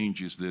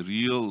changes, the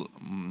real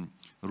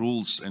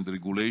rules and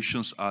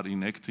regulations are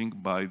enacting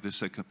by the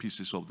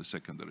pieces of the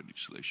secondary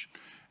legislation.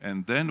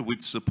 And then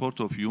with support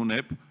of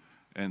UNEP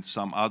and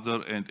some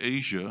other, and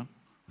Asia,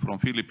 from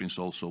Philippines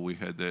also, we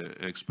had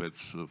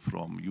experts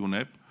from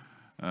UNEP,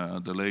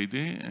 the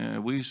lady,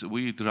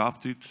 we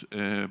drafted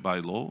a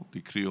bylaw,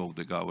 decree of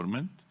the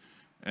government,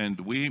 and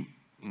we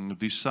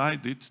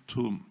decided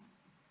to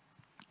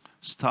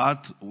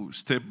start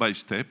step by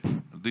step.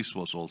 This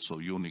was also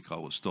unique,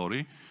 our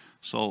story.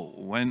 So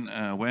when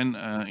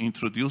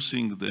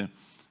introducing the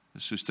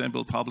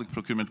sustainable public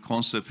procurement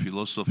concept,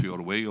 philosophy,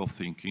 or way of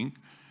thinking,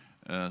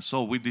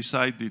 so we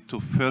decided to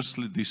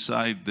firstly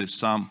decide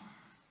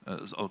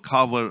or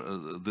cover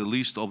the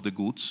list of the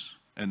goods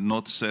and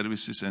not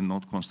services and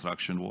not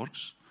construction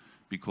works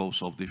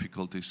because of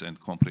difficulties and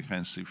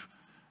comprehensive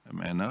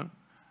manner.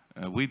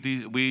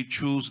 We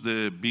choose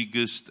the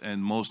biggest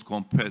and most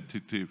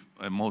competitive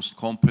and most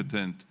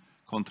competent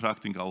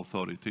contracting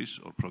authorities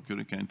or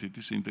procuring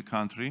entities in the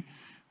country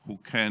who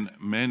can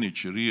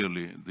manage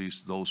really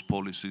those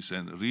policies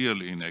and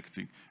really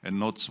enacting, and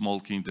not small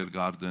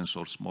kindergartens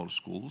or small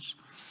schools.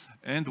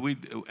 And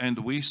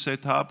we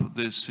set up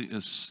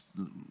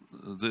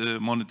the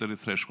monetary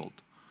threshold,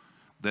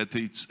 that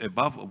it's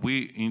above.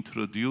 We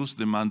introduced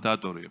the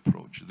mandatory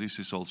approach. This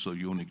is also a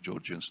unique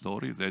Georgian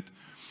story, that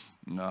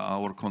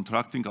our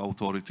contracting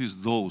authorities,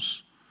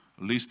 those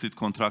listed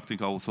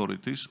contracting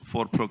authorities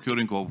for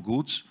procuring of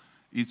goods,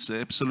 it's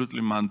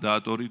absolutely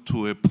mandatory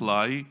to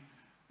apply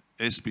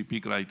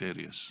SPP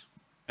criteria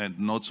and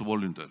not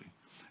voluntary.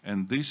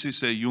 And this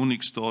is a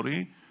unique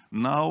story.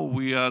 Now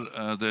we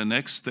are, the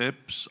next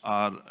steps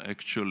are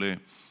actually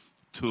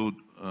to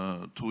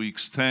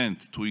expand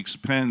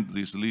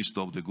this list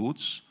of the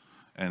goods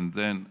and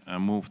then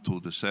move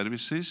to the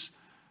services,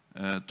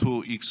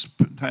 to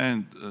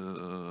expand,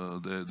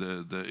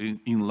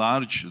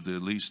 enlarge the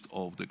list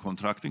of the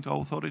contracting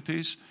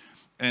authorities,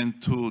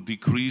 and to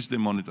decrease the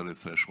monetary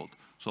threshold.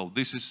 So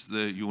this is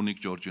the unique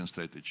Georgian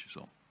strategy.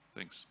 So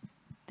thanks.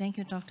 Thank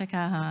you, Dr.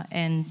 Kaha,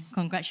 and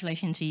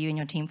congratulations to you and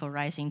your team for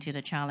rising to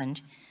the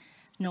challenge.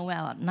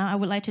 Noel, now I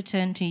would like to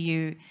turn to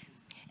you.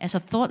 As a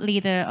thought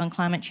leader on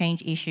climate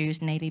change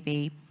issues in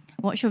ADB,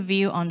 what's your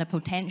view on the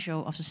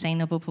potential of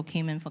sustainable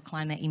procurement for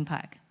climate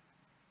impact?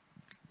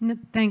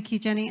 Thank you,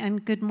 Jenny,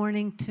 and good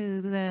morning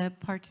to the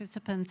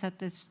participants at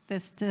this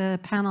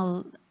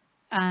panel.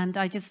 And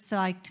I just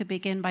like to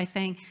begin by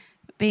saying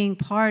being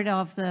part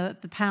of the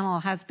panel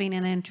has been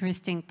an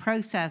interesting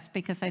process,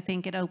 because I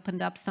think it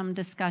opened up some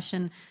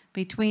discussion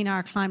between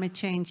our climate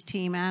change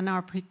team and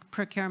our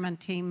procurement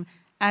team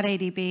at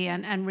ADB,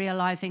 and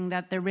realizing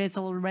that there is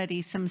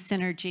already some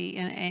synergy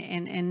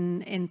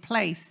in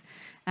place.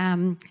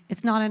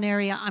 It's not an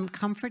area I'm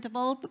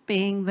comfortable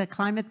being the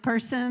climate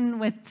person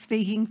with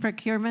speaking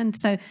procurement,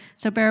 so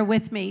bear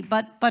with me.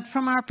 But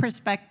from our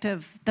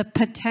perspective, the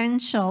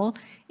potential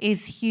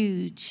is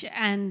huge,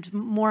 and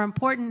more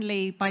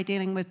importantly, by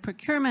dealing with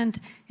procurement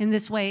in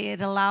this way,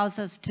 it allows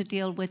us to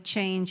deal with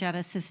change at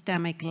a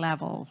systemic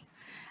level.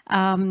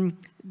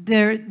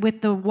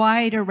 With the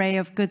wide array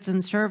of goods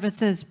and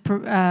services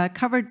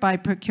covered by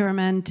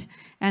procurement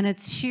and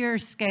its sheer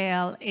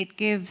scale, it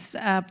gives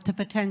the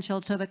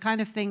potential to the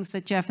kind of things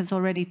that Jeff has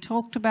already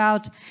talked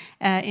about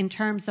in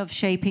terms of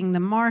shaping the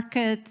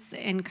markets,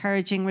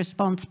 encouraging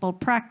responsible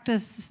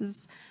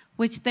practices,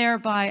 which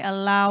thereby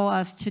allow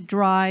us to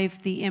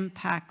drive the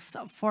impacts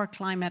for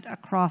climate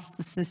across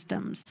the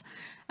systems.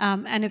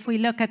 And if we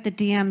look at the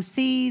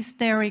DMCs,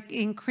 they're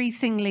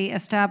increasingly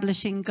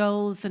establishing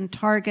goals and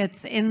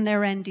targets in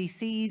their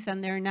NDCs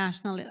and their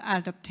national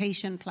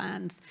adaptation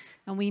plans.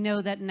 And we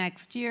know that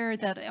next year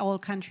that all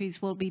countries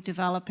will be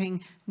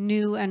developing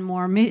new and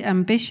more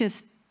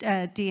ambitious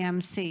new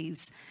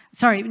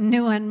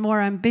and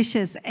more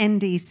ambitious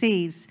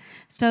NDCs.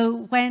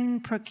 So when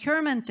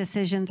procurement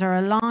decisions are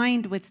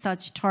aligned with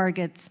such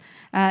targets,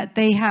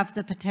 they have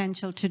the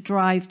potential to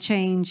drive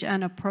change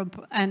and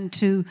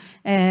to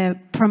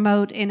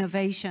promote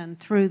innovation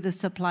through the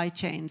supply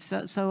chain.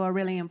 So a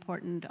really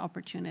important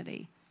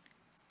opportunity.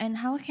 And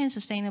how can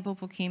sustainable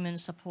procurement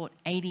support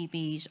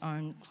ADB's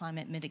own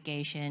climate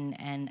mitigation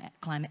and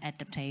climate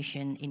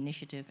adaptation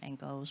initiative and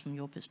goals from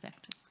your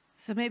perspective?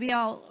 So maybe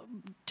I'll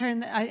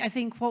turn, I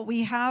think what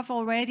we have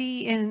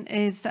already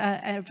is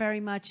a very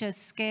much a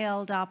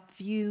scaled up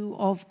view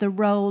of the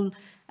role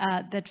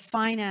that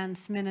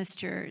finance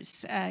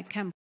ministers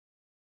can,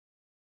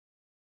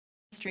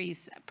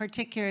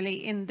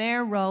 particularly in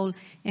their role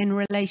in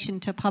relation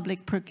to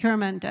public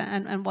procurement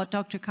and what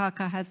Dr.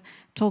 Kaka has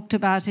talked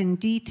about in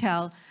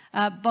detail.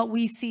 But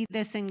we see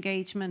this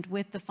engagement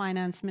with the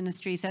finance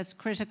ministries as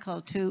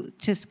critical to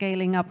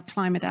scaling up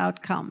climate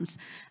outcomes.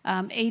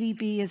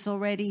 ADB has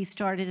already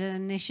started an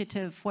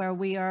initiative where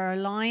we are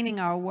aligning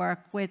our work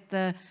with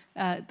the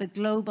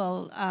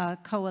global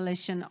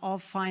coalition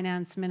of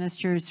finance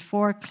ministers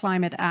for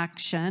climate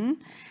action.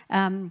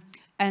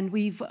 And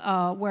we've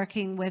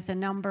working with a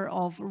number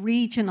of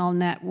regional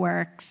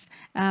networks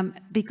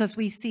because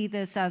we see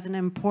this as an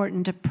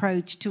important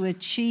approach to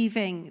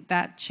achieving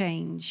that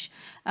change.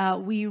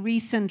 We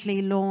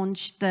recently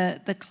launched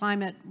the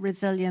Climate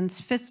Resilience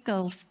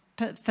Fiscal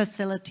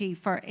Facility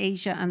for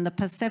Asia and the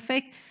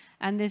Pacific,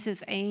 and this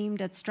is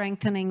aimed at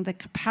strengthening the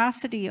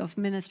capacity of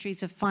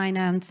ministries of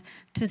finance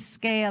to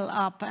scale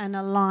up and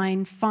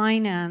align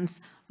finance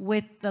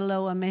with the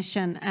low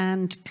emission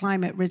and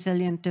climate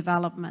resilient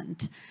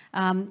development.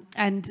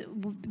 And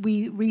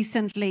we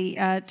recently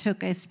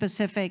took a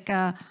specific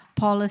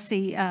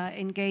policy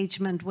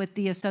engagement with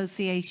the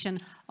Association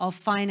of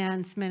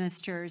Finance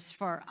Ministers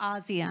for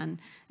ASEAN,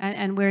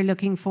 and we're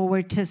looking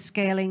forward to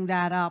scaling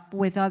that up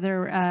with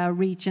other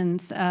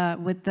regions,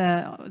 with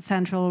the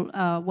Central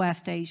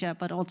West Asia,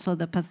 but also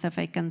the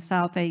Pacific and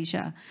South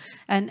Asia.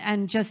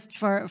 And just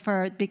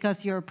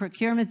because your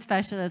procurement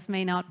specialists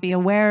may not be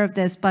aware of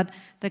this, but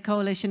the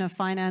Coalition of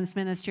Finance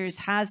Ministers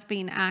has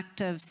been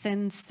active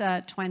since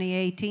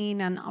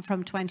 2018 and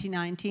from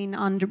 2019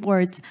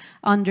 onwards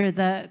under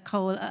the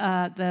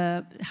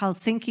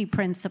Helsinki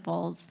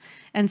Principles.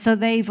 And so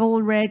they've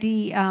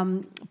already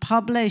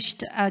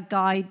published a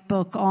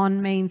guidebook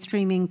on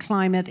mainstreaming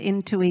climate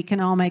into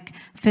economic,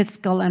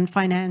 fiscal, and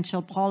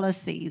financial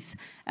policies,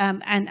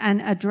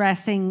 and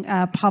addressing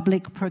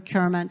public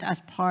procurement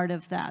as part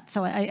of that.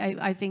 So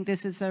I think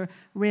this is a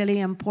really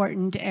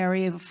important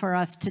area for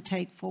us to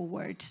take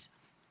forward.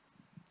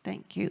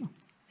 Thank you.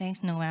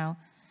 Thanks, Noel.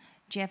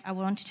 Jeff, I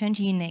want to turn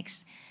to you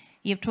next.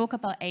 You've talked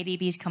about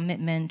ADB's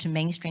commitment to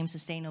mainstream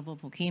sustainable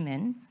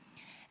procurement.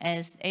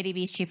 As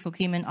ADB's Chief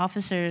Procurement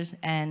Officer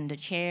and the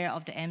Chair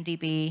of the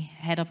MDB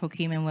Head of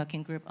Procurement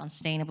Working Group on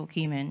Sustainable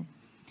Procurement,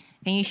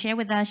 can you share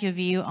with us your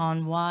view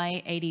on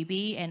why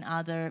ADB and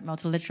other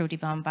multilateral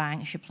development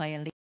banks should play a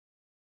lead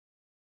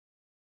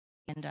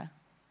agenda?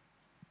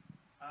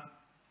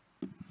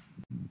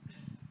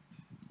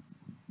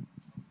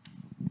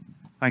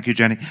 Thank you,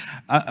 Jenny.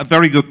 A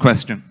very good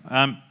question.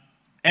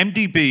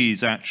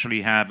 MDBs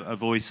actually have a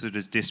voice that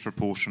is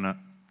disproportionate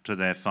to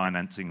their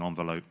financing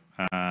envelope.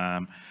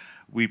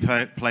 We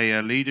play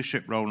a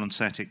leadership role and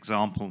set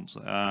examples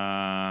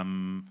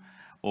and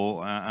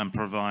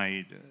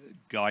provide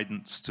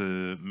guidance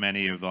to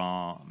many of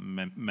our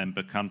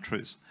member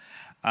countries.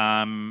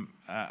 And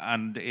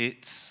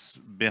it's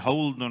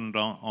beholden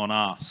on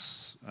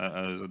us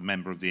as a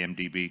member of the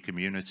MDB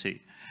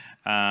community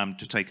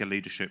to take a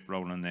leadership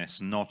role in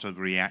this, not a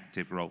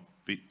reactive role,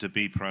 to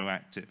be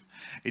proactive.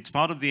 It's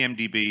part of the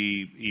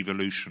MDB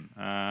evolution.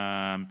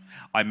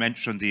 I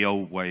mentioned the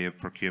old way of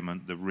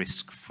procurement, the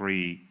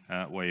risk-free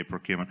way of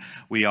procurement.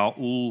 We are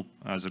all,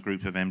 as a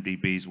group of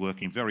MDBs,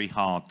 working very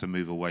hard to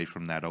move away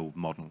from that old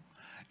model.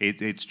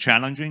 It's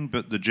challenging,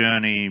 but the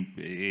journey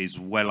is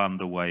well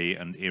underway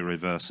and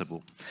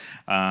irreversible.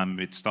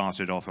 It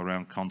started off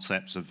around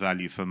concepts of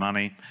value for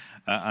money,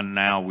 and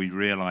now we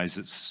realize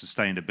that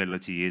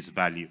sustainability is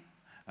value.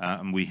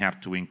 And we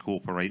have to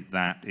incorporate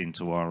that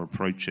into our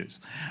approaches.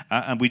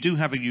 And we do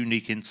have a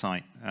unique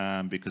insight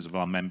because of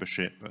our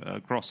membership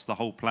across the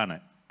whole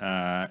planet,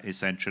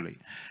 essentially.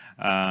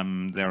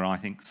 There are, I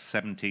think,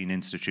 17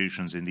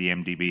 institutions in the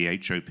MDB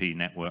HOP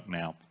network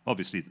now.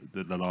 Obviously,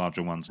 the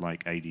larger ones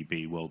like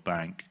ADB, World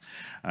Bank,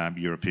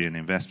 European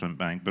Investment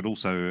Bank, but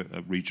also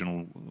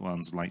regional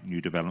ones like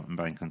New Development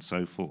Bank and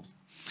so forth.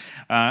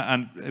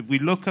 And if we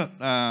look at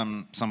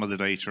some of the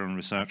data and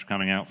research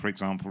coming out, for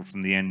example,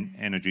 from the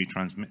Energy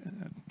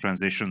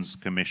Transitions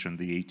Commission,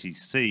 the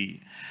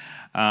ETC,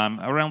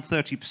 around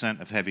 30%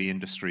 of heavy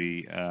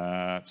industry,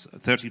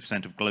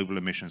 30% of global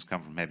emissions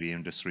come from heavy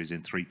industries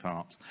in three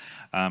parts.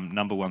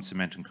 Number one,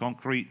 cement and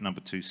concrete.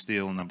 Number two,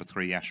 steel. Number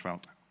three,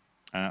 asphalt.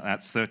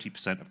 That's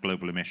 30% of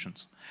global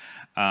emissions.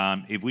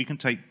 If we can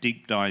take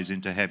deep dives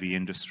into heavy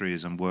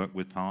industries and work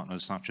with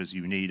partners such as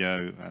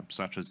UNIDO,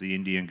 such as the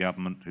Indian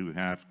government who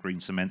have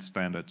green cement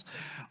standards,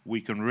 we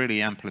can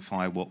really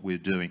amplify what we're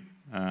doing.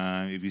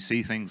 If you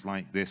see things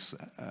like this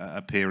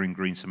appear in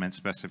green cement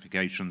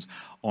specifications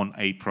on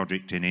a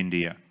project in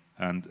India,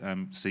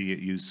 and see it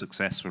used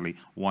successfully,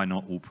 why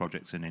not all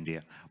projects in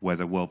India,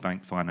 whether World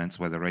Bank finance,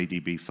 whether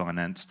ADB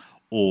finance,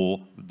 or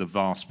the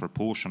vast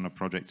proportion of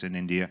projects in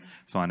India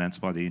financed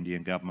by the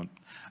Indian government.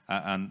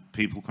 And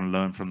people can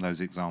learn from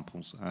those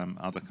examples,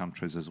 other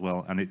countries as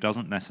well. And it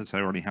doesn't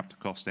necessarily have to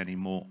cost any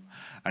more.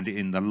 And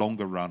in the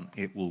longer run,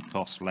 it will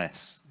cost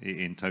less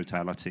in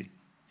totality.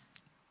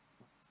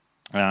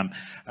 And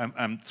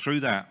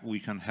through that, we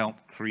can help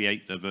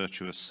create a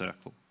virtuous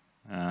circle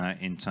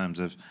in terms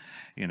of,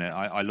 you know,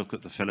 I look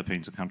at the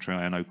Philippines, a country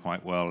I know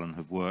quite well and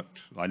have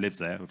worked, I live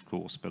there, of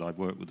course, but I've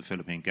worked with the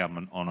Philippine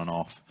government on and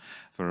off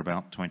for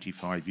about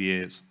 25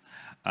 years.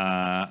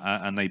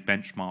 And they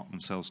benchmark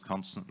themselves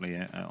constantly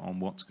on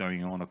what's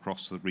going on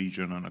across the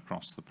region and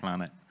across the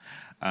planet,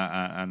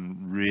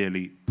 and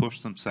really push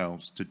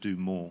themselves to do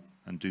more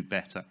and do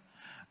better.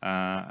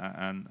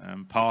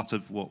 And part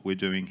of what we're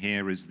doing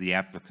here is the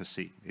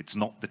advocacy. It's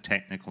not the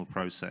technical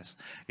process.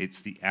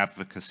 It's the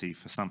advocacy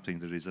for something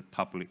that is a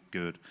public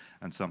good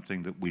and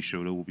something that we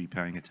should all be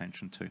paying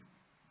attention to.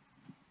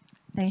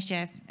 Thanks,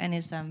 Jeff. And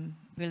it's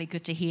really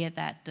good to hear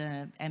that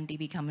the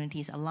MDB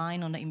communities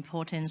align on the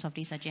importance of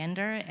this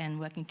agenda and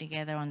working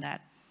together on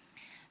that.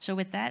 So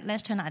with that,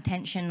 let's turn our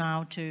attention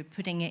now to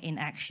putting it in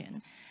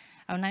action.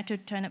 I would like to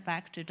turn it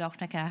back to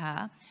Dr.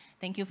 Kaha.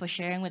 Thank you for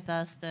sharing with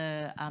us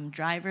the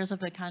drivers of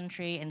the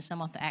country and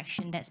some of the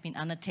action that's been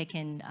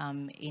undertaken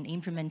in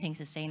implementing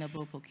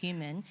sustainable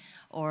procurement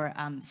or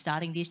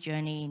starting this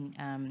journey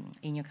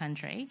in your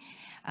country.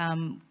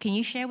 Can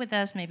you share with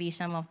us maybe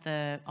some of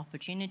the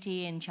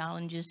opportunity and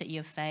challenges that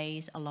you've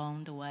faced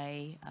along the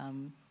way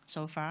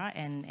so far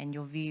and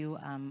your view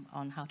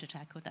on how to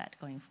tackle that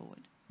going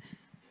forward?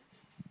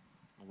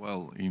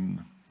 Well,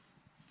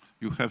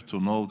 you have to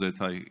know that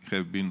I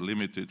have been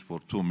limited for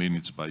 2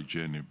 minutes by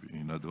Jenny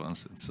in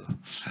advance. And so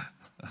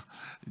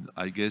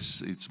I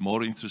guess it's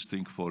more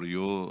interesting for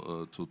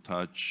you to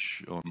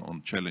touch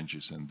on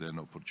challenges and then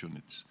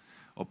opportunities.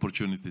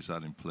 Opportunities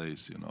are in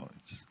place, you know,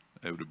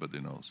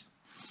 everybody knows.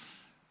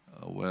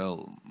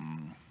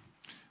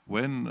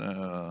 When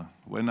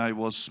I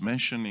was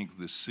mentioning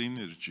the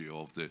synergy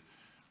of the,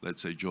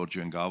 let's say,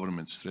 Georgian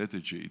government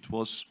strategy, it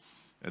was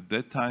at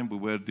that time we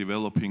were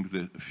developing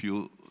the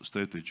few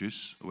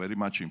strategies, very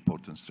much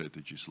important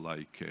strategies,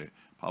 like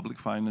public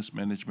finance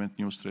management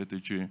new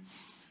strategy,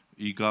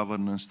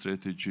 e-governance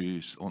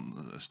strategies,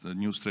 the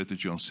new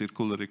strategy on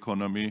circular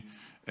economy,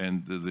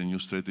 and the new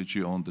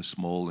strategy on the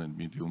small and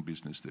medium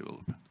business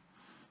development.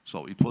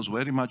 So it was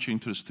very much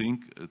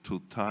interesting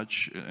to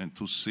touch and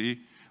to see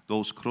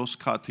those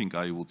cross-cutting,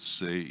 I would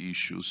say,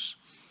 issues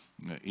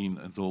in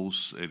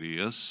those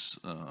areas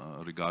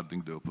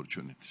regarding the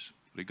opportunities.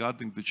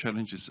 Regarding the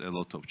challenges, a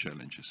lot of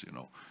challenges, you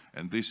know.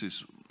 And this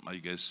is, I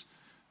guess,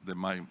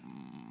 my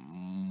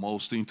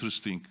most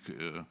interesting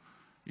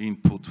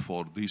input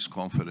for this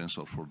conference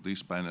or for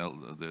this panel,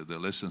 the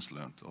lessons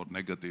learned, or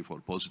negative or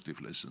positive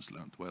lessons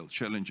learned. Well,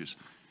 challenges.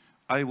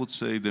 I would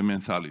say the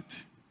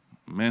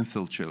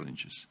mental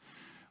challenges.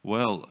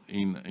 Well,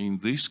 in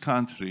this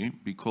country,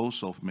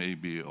 because of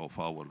maybe of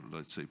our,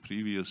 let's say,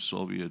 previous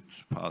Soviet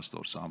past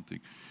or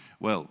something,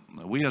 well,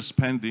 we are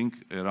spending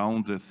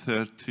around the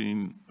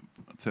 13%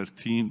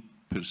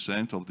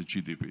 of the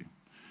GDP,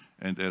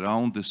 and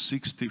around the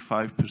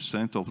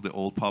 65% of the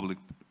all public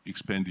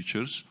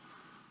expenditures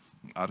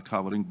are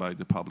covered by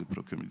the public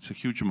procurement. It's a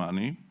huge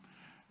money,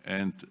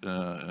 and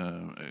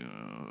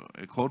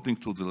according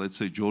to the, let's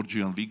say,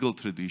 Georgian legal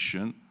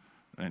tradition,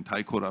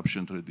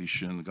 anti-corruption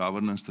tradition,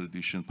 governance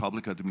tradition,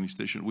 public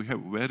administration, we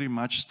have very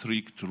much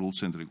strict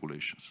rules and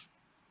regulations.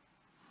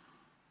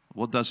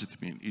 What does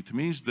it mean? It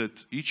means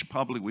that each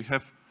public, we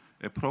have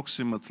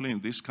approximately in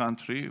this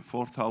country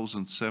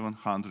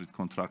 4,700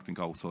 contracting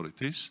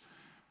authorities,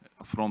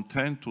 from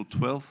 10 to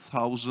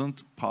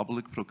 12,000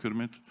 public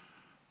procurement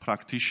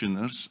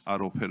practitioners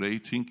are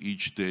operating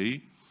each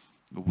day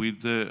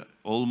with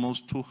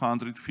almost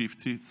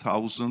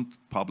 250,000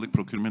 public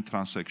procurement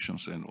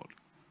transactions annually.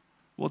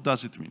 What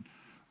does it mean?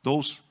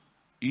 Those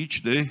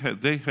each day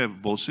they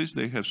have bosses,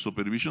 they have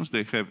supervisions,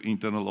 they have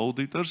internal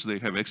auditors, they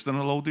have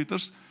external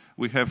auditors.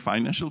 We have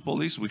financial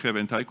police, we have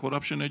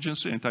anti-corruption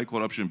agency,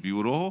 anti-corruption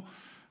bureau,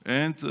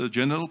 and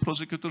general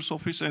prosecutor's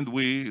office, and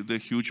the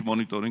huge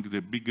monitoring, the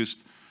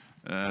biggest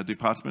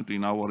department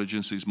in our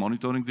agency is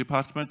monitoring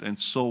department, and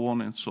so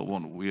on and so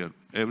on.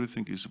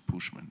 Everything is a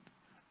pushment,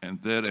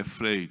 and they're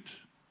afraid.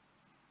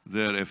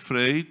 They're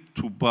afraid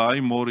to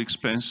buy more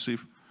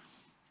expensive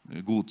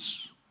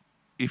goods.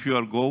 If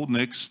you go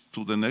next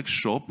to the next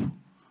shop,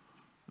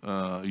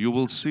 you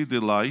will see the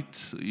light.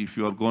 If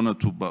you are going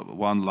to buy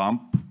one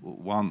lamp,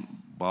 one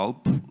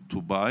bulb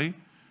to buy,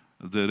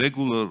 the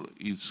regular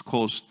is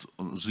cost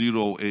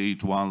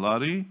 0.81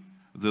 lari.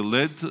 The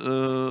LED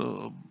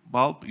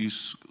bulb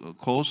is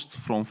cost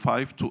from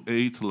 5 to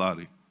 8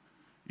 lari.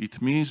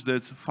 It means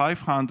that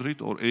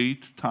 500 or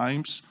 8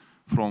 times,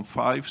 from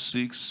 5,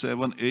 6,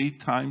 7, 8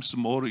 times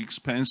more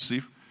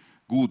expensive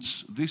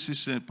goods. This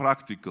is a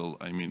practical,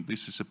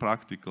 this is a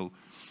practical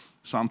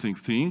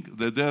thing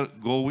that they're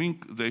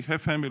going, they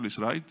have families,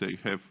 right? They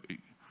have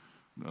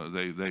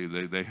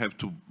They have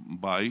to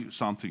buy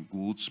something,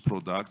 goods,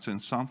 products,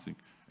 and something.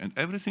 And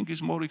everything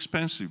is more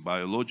expensive,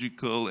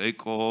 biological,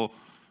 eco,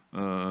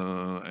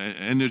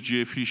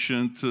 energy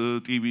efficient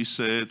TV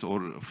set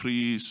or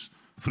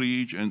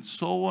fridge, and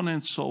so on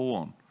and so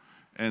on.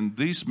 And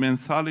this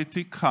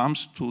mentality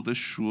comes to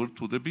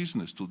the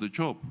business, to the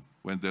job,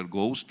 when there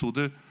goes to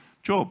the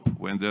job,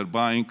 when they're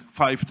buying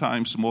 5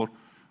 times more.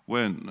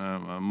 When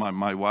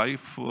my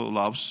wife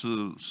loves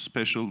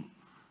special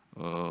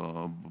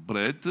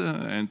bread,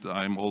 and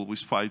I'm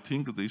always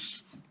fighting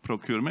this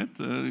procurement.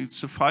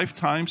 It's 5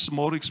 times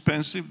more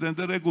expensive than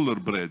the regular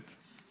bread.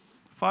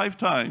 5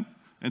 times,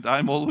 and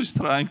I'm always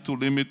trying to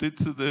limit it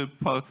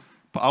to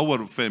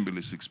our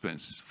family's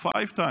expenses.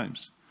 5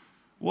 times.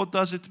 What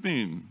does it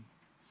mean?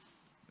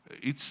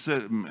 It's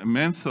a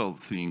mental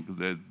thing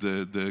that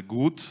the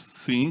good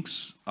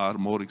things are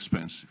more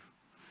expensive.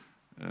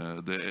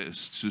 The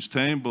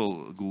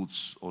sustainable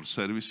goods or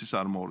services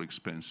are more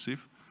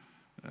expensive,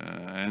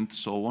 and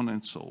so on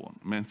and so on.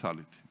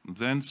 Mentality.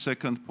 Then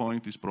second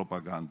point is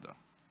propaganda.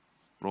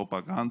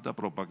 Propaganda.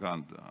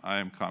 I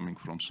am coming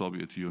from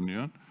Soviet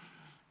Union.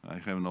 I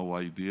have no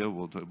idea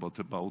what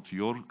about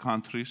your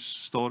country's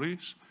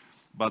stories,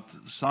 but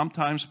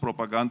sometimes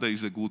propaganda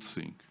is a good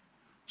thing.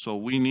 So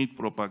we need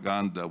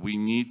propaganda. We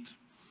need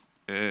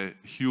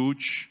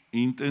huge,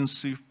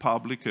 intensive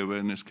public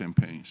awareness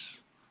campaigns.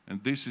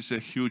 And this is a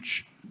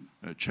huge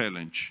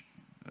challenge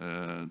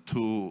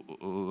to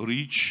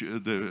reach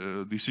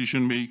the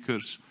decision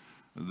makers.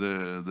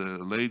 The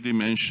lady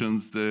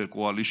mentioned the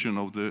coalition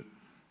of the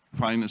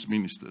finance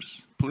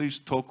ministers. Please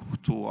talk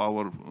to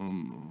our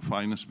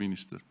finance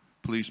minister.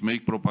 Please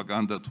make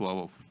propaganda to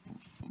our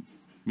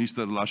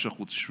Mr. Lasha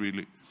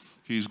Khutsishvili.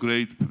 He is a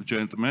great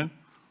gentleman,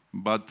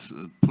 but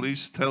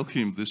please tell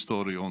him the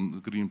story on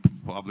green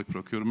public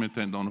procurement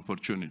and on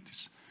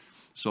opportunities.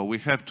 So we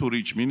have to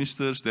reach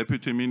ministers,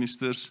 deputy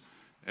ministers,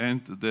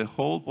 and the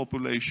whole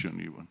population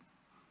even,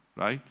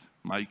 right?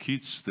 My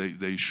kids,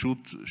 they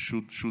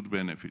should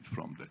benefit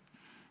from that.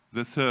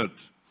 The third,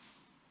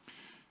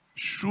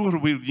 sure,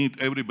 we need,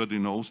 everybody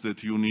knows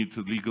that you need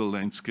a legal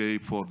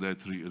landscape for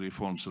that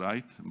reforms,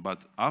 right?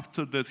 But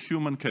after that,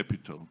 human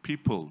capital,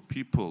 people,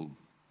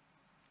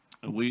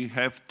 we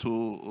have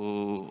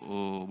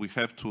to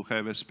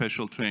have a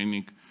special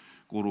training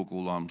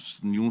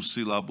curriculums, new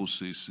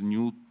syllabuses,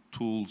 new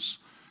tools,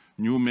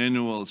 new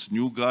manuals,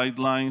 new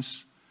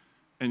guidelines.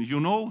 And you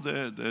know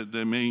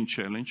the main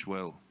challenge,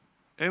 well,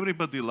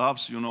 everybody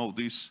loves, you know,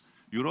 this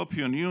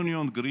European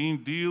Union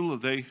Green Deal.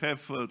 They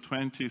have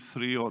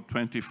 23 or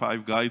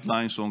 25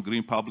 guidelines on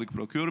green public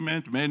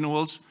procurement,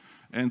 manuals,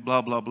 and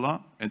blah, blah, blah.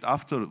 And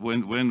after,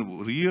 when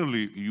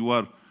really you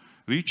are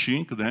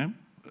reaching them,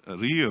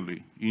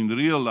 really, in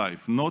real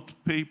life, not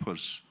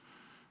papers,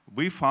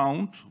 we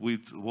found,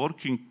 with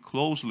working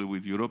closely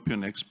with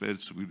European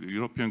experts, with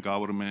European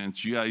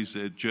governments,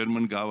 GIZ,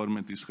 German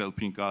government is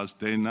helping us,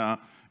 DENA,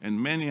 and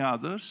many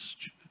others,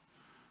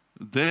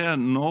 there are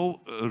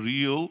no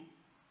real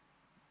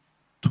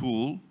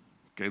tool,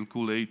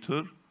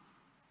 calculator,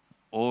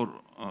 or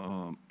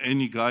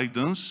any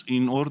guidance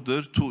in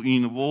order to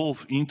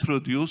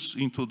introduce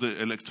into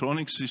the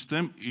electronic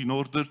system in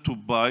order to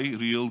buy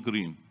real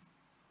green.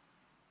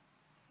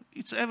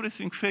 It's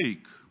everything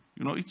fake,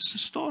 you know, it's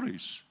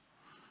stories.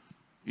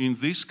 In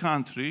this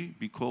country,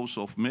 because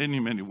of many,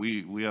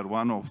 we are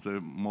one of the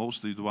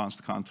most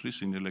advanced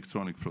countries in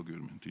electronic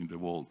procurement in the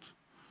world.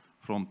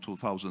 From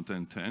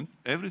 2010,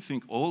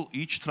 everything,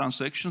 each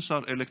transactions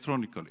are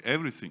electronically,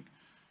 everything.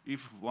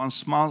 If one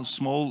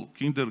small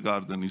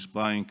kindergarten is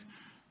buying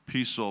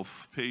piece of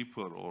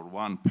paper or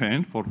one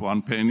pen for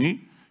 1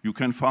 penny, you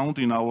can find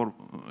in our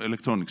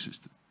electronic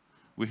system.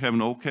 We have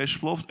no cash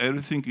flow,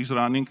 everything is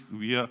running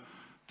via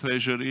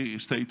treasury,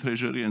 state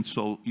treasury, and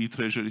so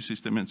e-treasury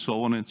system, and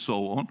so on and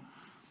so on.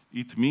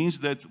 It means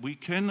that we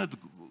cannot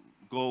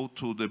go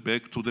to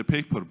back to the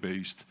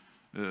paper-based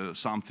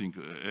something,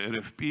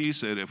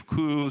 RFPs,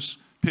 RFQs,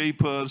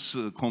 papers,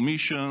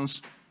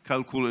 commissions,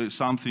 calculate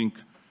something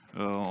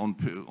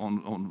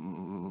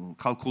on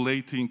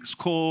calculating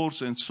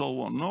scores and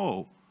so on.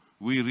 No,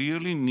 we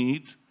really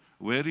need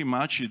very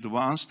much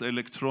advanced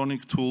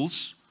electronic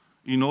tools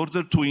in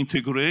order to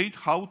integrate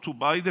how to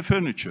buy the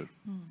furniture.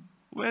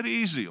 Very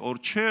easy, or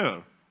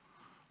chair,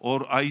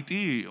 or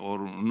ID, or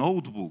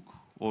notebook,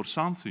 or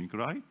something,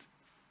 right?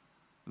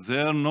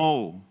 There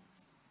no,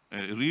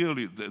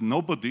 really,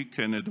 nobody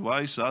can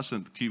advise us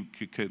and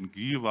can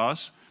give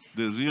us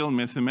the real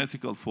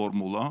mathematical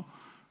formula,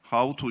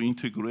 how to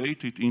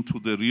integrate it into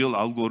the real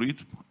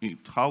algorithm,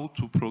 how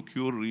to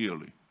procure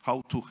really,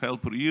 how to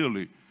help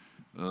really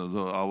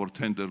our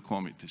tender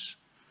committees.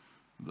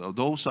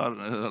 Those are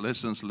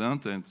lessons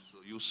learned, and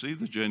you see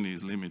the journey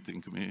is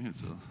limiting me.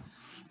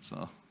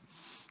 So,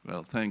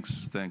 well,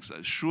 thanks.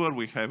 Sure,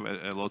 we have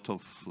a lot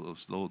of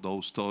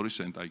those stories,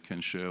 and I can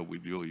share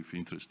with you, if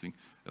interesting,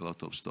 a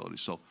lot of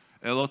stories. So,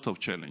 a lot of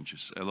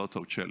challenges.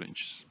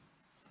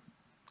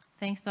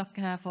 Thanks,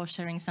 Dr. for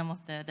sharing some of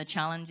the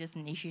challenges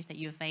and issues that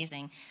you're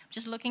facing.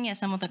 Just looking at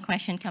some of the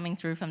questions coming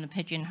through from the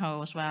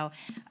Pigeonhole as well,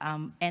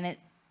 and it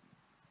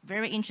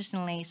very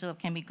interestingly sort of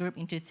can be grouped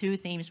into two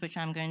themes, which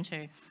I'm going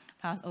to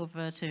pass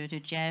over to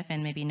Jeff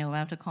and maybe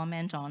Noel to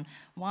comment on.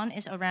 One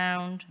is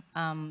around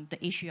the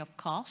issue of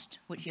cost,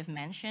 which you've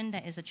mentioned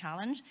that is a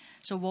challenge.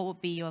 So what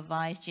would be your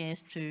advice,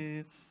 Jeff,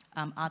 to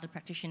other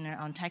practitioners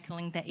on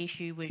tackling that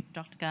issue which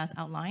Dr. Gas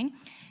outlined?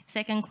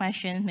 Second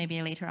question,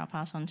 maybe later I'll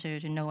pass on to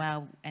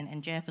Noel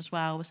and Jeff as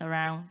well, was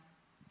around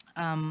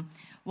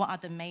what are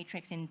the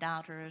metrics in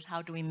data?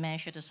 How do we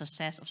measure the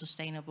success of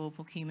sustainable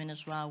procurement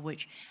as well,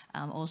 which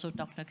also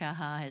Dr.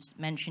 Kaha has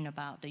mentioned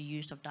about the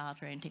use of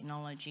data and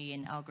technology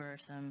and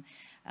algorithm.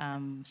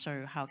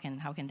 So how can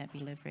that be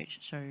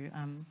leveraged? So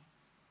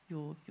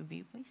your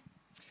view, please.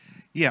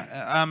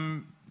 Yeah,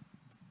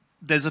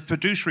 there's a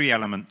fiduciary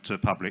element to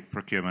public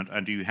procurement,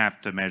 and you have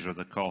to measure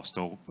the cost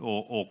or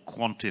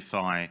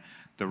quantify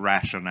the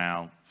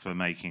rationale for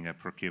making a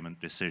procurement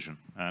decision,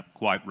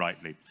 quite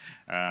rightly.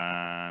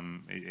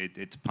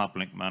 It's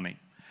public money.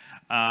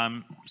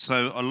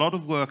 So a lot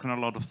of work and a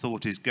lot of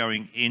thought is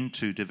going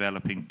into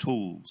developing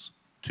tools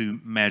to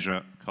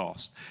measure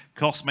cost.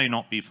 Cost may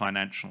not be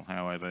financial,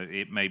 however.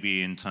 It may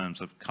be in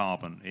terms of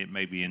carbon. It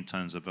may be in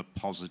terms of a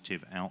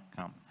positive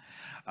outcome.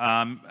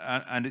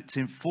 And it's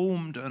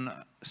informed and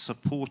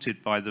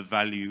supported by the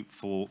value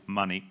for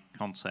money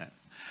concept.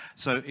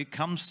 So it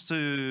comes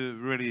to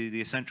really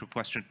the essential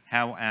question,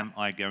 how am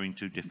I going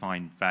to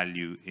define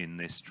value in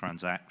this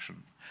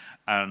transaction?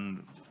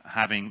 And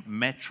having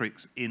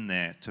metrics in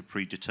there to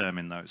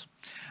predetermine those.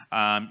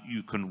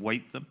 You can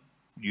weight them.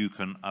 You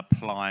can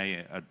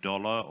apply a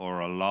dollar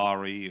or a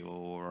lari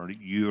or a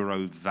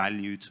euro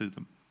value to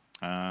them.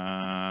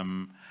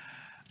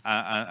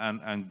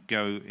 And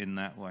go in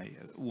that way.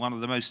 One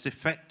of the most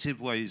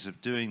effective ways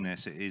of doing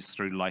this is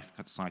through life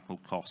cycle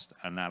cost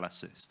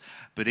analysis.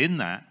 But in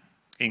that,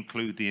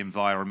 include the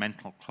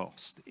environmental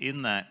cost.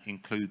 In that,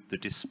 include the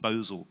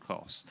disposal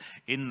costs.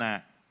 In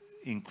that,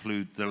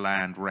 include the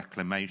land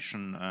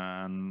reclamation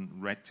and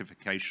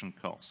rectification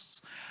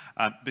costs.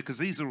 Because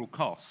these are all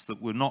costs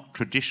that were not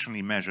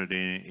traditionally measured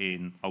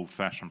in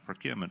old-fashioned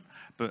procurement,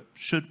 but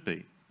should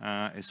be.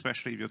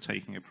 Especially if you're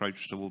taking an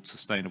approach towards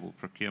sustainable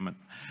procurement.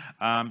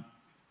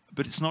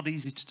 But it's not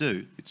easy to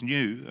do. It's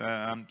new.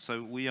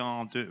 So we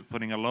are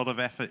putting a lot of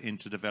effort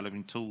into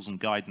developing tools and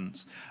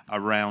guidance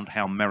around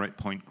how merit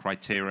point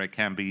criteria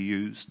can be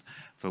used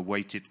for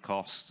weighted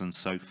costs and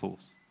so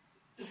forth.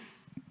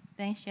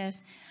 Thanks, Jeff.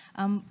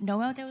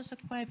 Noel, there was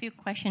quite a few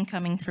questions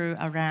coming through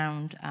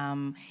around,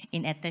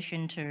 in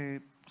addition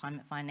to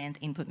climate finance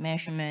input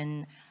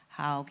measurement,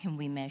 how can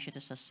we measure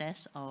the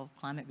success of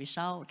climate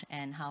result,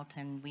 and how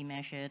can we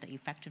measure the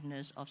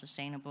effectiveness of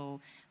sustainable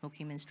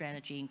procurement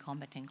strategy in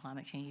combating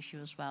climate change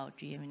issues as well?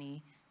 Do you have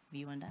any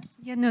view on that?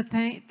 Yeah, no,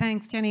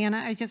 thanks, Jenny. And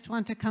I just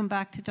want to come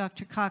back to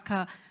Dr.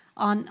 Kaka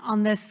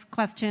on this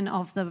question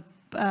of the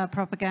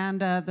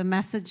propaganda, the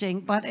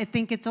messaging, but I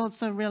think it's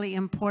also really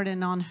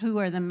important on who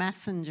are the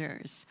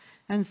messengers.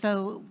 And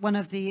so one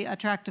of the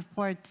attractive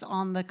parts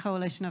on the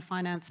Coalition of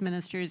Finance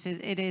Ministers is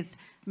it is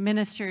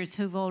ministers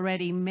who've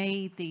already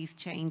made these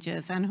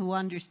changes and who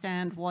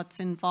understand what's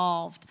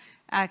involved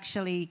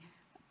actually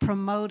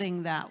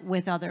promoting that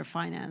with other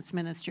finance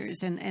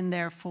ministers in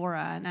their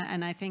fora,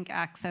 and I think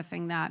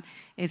accessing that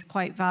is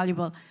quite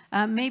valuable.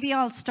 Maybe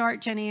I'll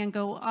start, Jenny, and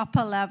go up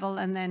a level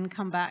and then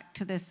come back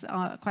to this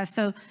question.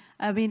 So,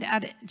 I mean,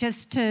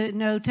 just to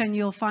note, and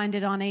you'll find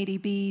it on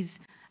ADB's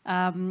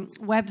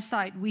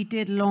website, we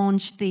did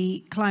launch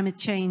the Climate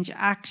Change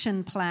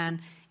Action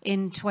Plan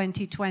in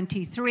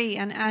 2023,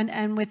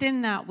 and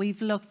within that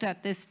we've looked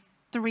at this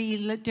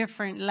 3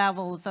 different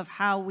levels of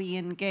how we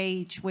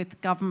engage with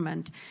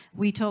government.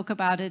 We talk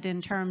about it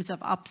in terms of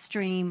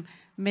upstream,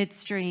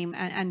 midstream,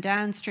 and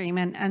downstream.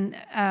 And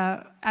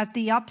at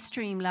the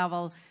upstream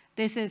level,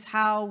 this is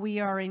how we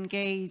are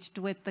engaged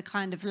with the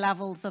kind of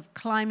levels of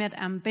climate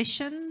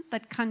ambition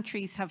that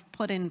countries have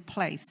put in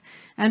place.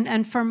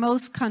 And for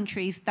most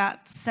countries,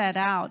 that's set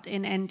out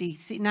in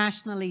NDC,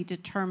 nationally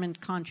determined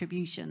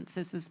contributions.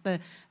 This is the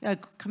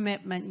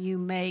commitment you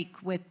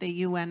make with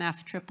the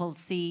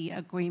UNFCCC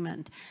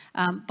agreement.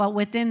 But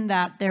within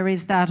that, there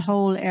is that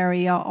whole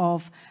area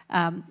of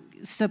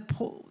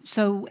support.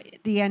 So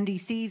the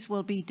NDCs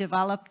will be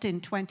developed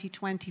in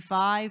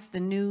 2025, the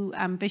new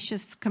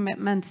ambitious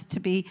commitments to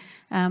be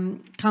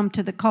come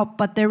to the COP,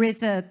 but there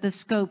is the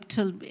scope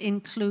to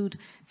include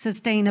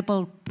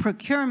sustainable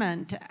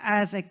procurement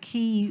as a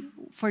key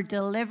for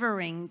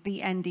delivering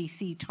the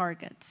NDC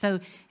target. So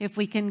if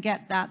we can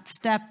get that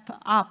step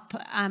up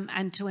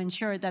and to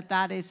ensure that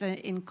that is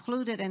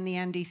included in the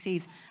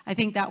NDCs, I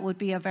think that would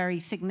be a very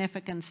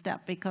significant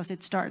step because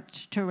it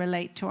starts to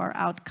relate to our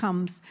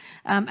outcomes.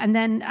 And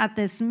then at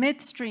this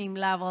midstream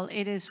level,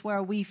 it is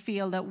where we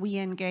feel that we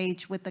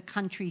engage with the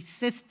country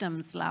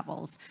systems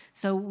levels.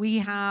 So we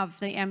have,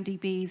 the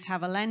MDBs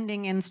have a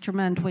lending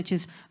instrument, which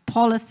is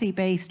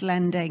policy-based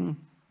lending.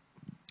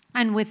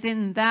 And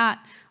within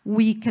that,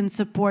 we can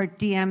support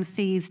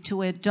DMCs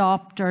to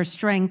adopt or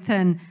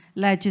strengthen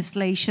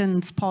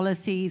legislations,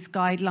 policies,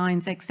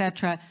 guidelines,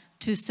 etc.,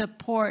 to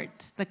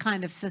support the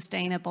kind of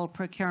sustainable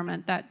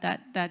procurement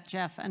that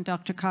Jeff and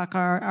Dr. Kaka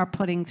are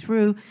putting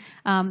through.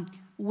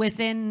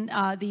 Within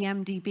the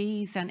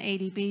MDBs and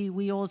ADB,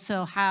 we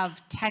also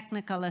have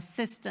technical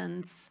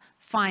assistance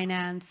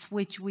finance,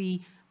 which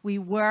we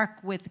work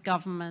with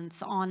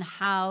governments on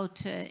how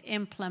to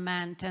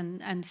implement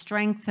and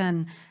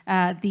strengthen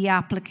the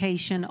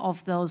application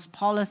of those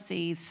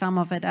policies, some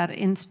of it at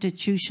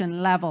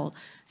institution level.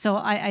 So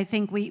I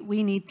think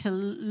we need to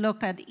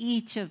look at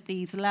each of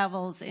these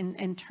levels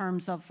in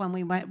terms of when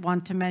we might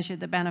want to measure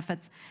the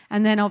benefits.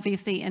 And then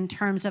obviously in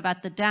terms of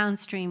at the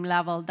downstream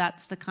level,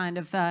 that's the kind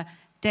of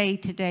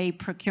day-to-day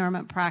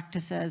procurement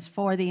practices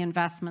for the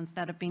investments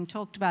that have been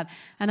talked about.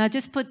 And I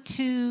just put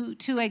two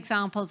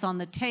examples on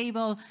the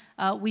table.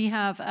 We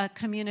have a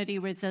community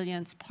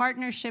resilience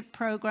partnership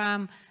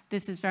program.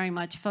 This is very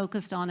much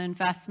focused on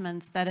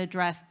investments that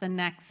address the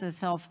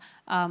nexus of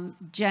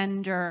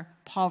gender,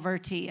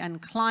 poverty,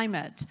 and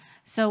climate.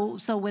 So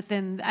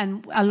within,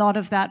 and a lot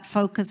of that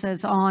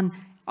focuses on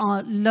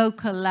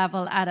local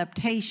level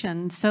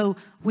adaptation. So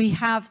we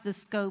have the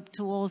scope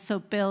to also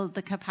build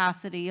the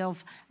capacity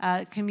of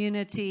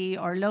community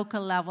or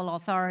local level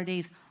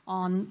authorities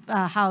on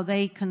how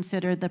they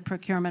consider the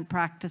procurement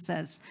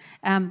practices.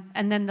 And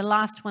then the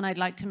last one I'd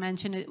like to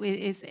mention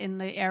is in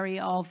the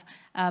area of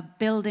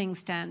building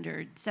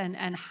standards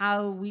and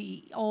how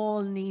we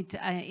all need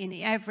in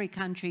every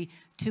country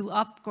to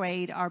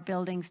upgrade our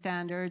building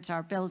standards,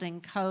 our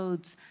building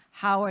codes.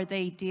 How are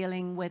they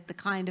dealing with the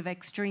kind of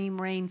extreme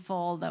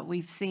rainfall that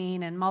we've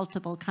seen in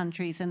multiple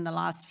countries in the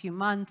last few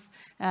months,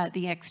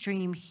 the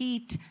extreme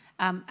heat,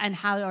 and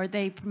how are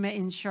they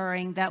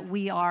ensuring that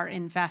we are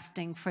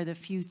investing for the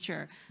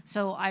future?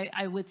 So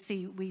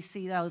we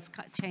see those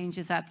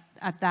changes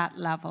at that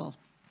level.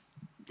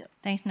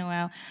 Thanks,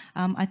 Noelle.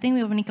 I think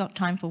we've only got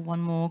time for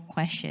one more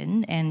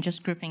question, and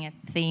just grouping a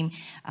theme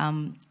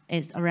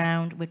is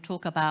around, we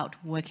talk about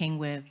working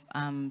with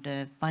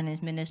the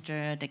finance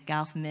minister, the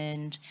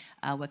government,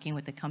 working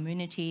with the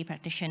community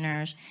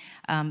practitioners.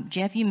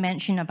 Jeff, you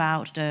mentioned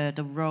about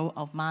the role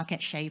of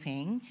market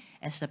shaping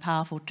as a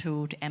powerful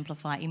tool to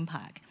amplify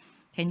impact.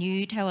 Can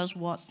you tell us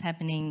what's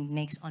happening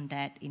next on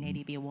that in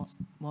ADB,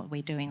 what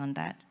we're doing on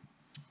that?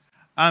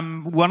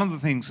 One of the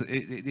things,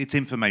 it's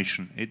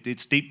information.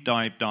 It's deep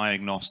dive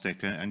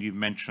diagnostic, and you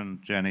mentioned,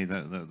 Jenny,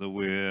 that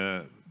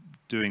we're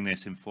doing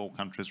this in 4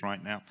 countries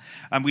right now.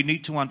 And we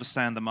need to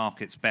understand the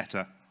markets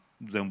better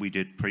than we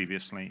did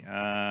previously.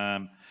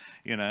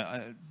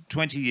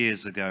 20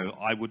 years ago,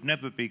 I would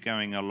never be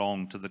going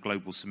along to the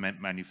Global Cement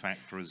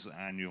Manufacturers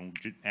Annual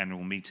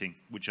Meeting,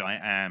 which I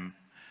am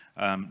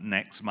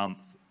next month,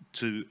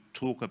 to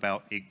talk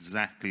about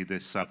exactly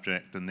this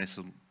subject, and this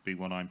will be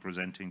what I'm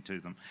presenting to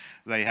them.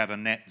 They have a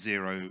net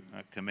zero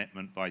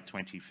commitment by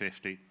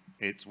 2050.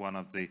 It's one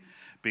of the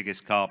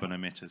biggest carbon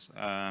emitters.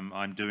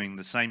 I'm doing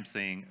the same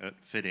thing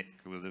at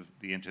FIDIC with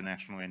the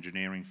International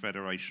Engineering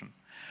Federation.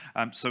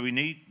 So we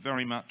need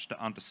very much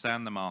to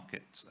understand the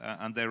markets,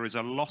 and there is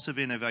a lot of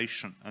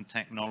innovation and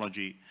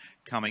technology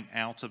coming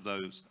out of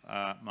those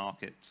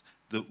markets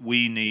that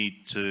we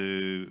need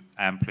to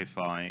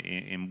amplify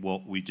in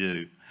what we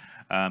do.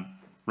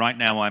 Right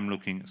now I'm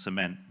looking at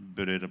cement,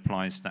 but it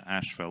applies to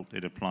asphalt,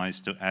 it applies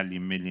to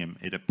aluminium,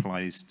 it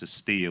applies to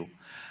steel,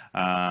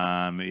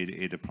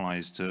 it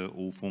applies to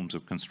all forms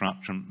of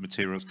construction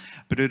materials.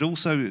 But it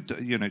also,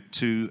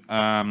 to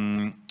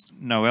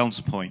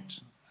Noelle's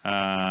point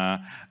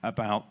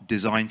about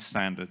design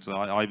standards.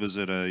 I was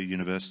at a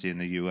university in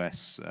the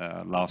US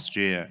last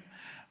year.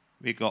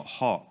 It got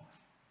hot,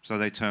 so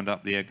they turned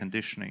up the air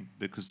conditioning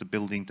because the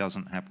building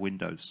doesn't have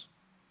windows.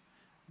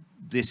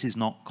 This is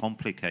not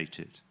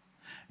complicated.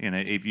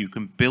 If you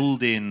can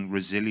build in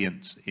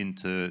resilience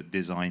into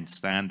design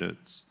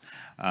standards,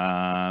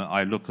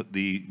 I look at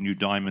the new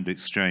Diamond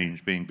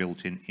Exchange being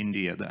built in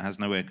India that has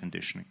no air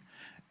conditioning.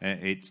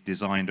 It's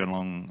designed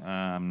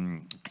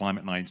along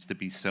climate lines to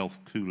be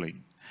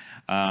self-cooling.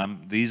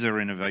 These are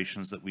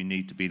innovations that we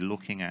need to be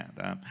looking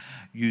at.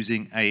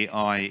 Using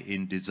AI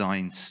in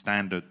design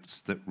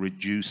standards that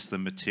reduce the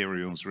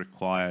materials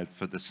required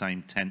for the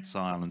same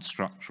tensile and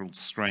structural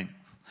strength.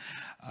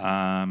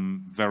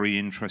 Very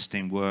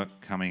interesting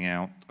work coming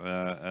out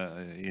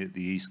at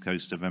the east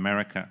coast of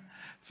America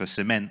for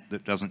cement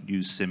that doesn't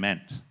use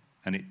cement,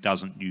 and it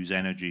doesn't use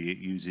energy, it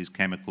uses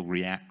chemical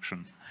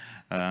reaction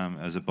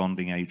as a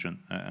bonding agent,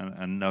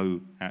 and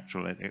no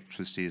actual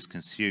electricity is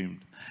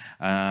consumed.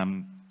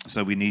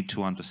 So we need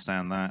to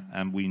understand that,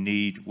 and we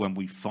need, when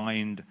we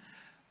find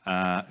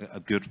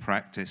a good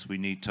practice, we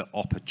need to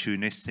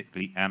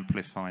opportunistically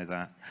amplify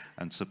that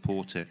and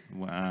support it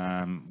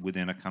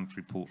within a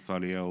country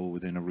portfolio or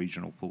within a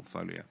regional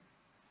portfolio.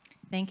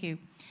 Thank you.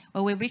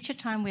 Well, we've reached the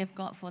time we've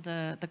got for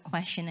the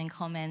question and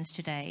comments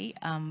today.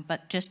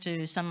 But just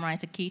to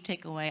summarize the key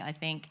takeaway, I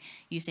think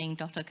using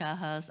Dr.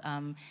 Kaha's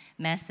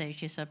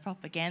message is a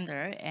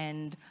propaganda,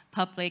 and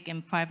public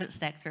and private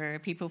sector,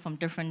 people from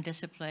different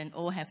disciplines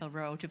all have a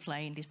role to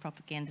play in this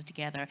propaganda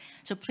together.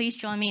 So please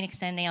join me in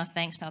extending our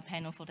thanks to our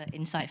panel for the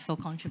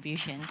insightful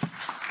contribution.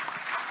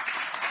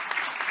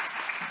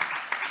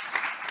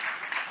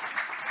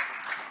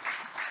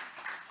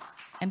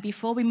 And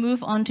before we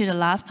move on to the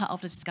last part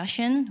of the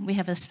discussion, we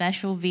have a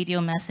special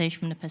video message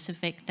from the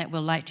Pacific that we'd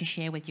like to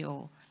share with you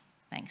all.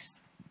 Thanks.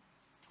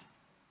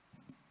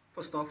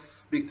 First off,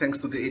 big thanks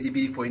to the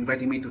ADB for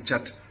inviting me to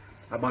chat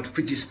about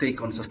Fiji's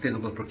take on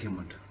sustainable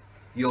procurement.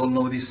 You all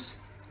know this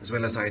as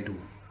well as I do.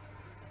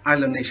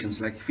 Island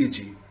nations like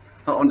Fiji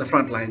are on the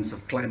front lines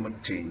of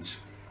climate change.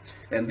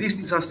 And these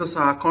disasters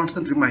are a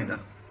constant reminder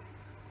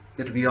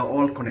that we are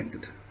all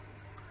connected,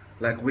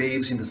 like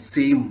waves in the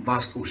same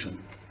vast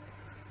ocean.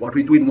 What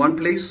we do in one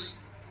place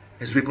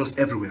has ripples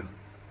everywhere,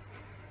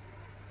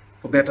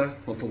 for better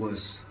or for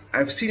worse.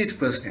 I've seen it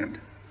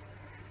firsthand.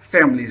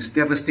 Families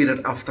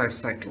devastated after a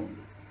cyclone,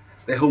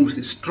 their homes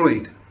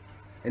destroyed,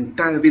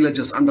 entire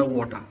villages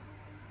underwater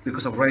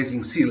because of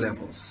rising sea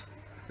levels.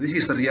 This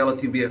is the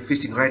reality we are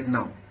facing right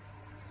now.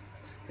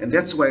 And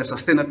that's why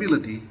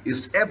sustainability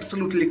is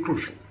absolutely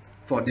crucial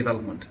for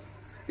development.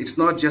 It's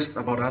not just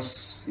about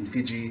us in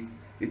Fiji,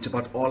 it's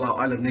about all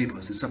our island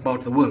neighbors, it's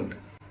about the world.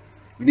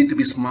 We need to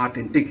be smart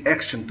and take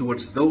action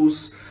towards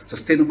those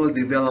sustainable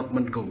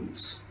development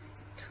goals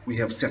we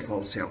have set for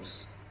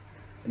ourselves.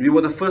 And we were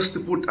the first to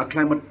put a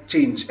Climate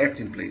Change Act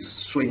in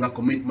place, showing our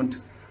commitment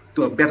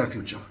to a better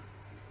future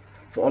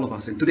for all of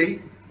us. And today,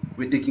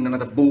 we're taking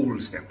another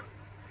bold step,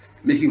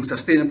 making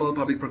sustainable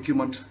public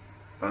procurement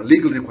a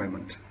legal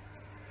requirement.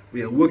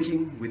 We are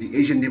working with the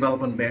Asian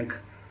Development Bank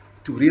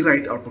to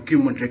rewrite our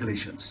procurement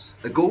regulations.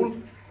 The goal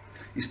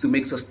is to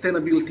make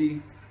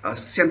sustainability a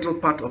central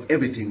part of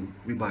everything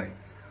we buy,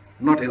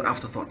 not an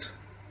afterthought.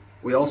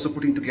 We're also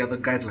putting together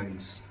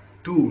guidelines,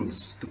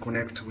 tools to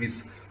connect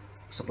with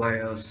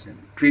suppliers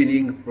and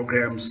training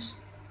programs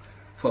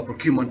for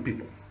procurement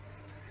people.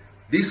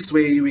 This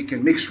way we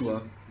can make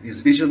sure this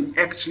vision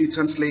actually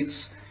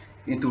translates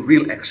into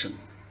real action.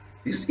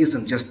 This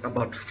isn't just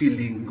about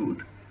feeling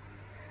good.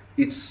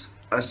 It's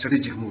a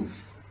strategic move.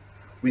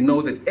 We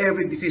know that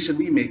every decision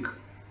we make,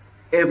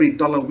 every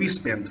dollar we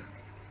spend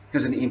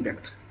has an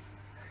impact.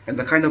 And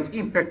the kind of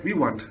impact we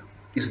want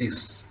is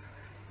this: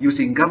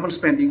 using government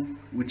spending,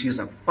 which is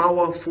a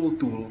powerful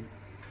tool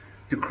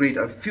to create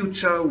a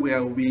future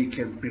where we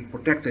can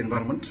protect the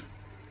environment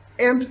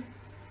and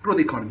grow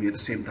the economy at the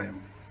same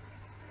time.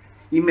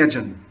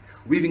 Imagine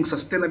weaving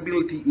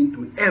sustainability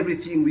into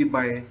everything we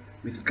buy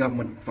with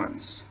government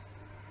funds.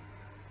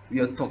 We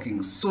are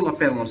talking solar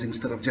panels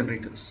instead of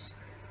generators,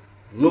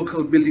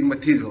 local building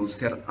materials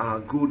that are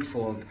good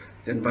for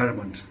the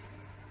environment,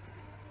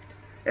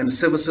 and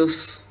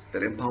services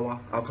that empower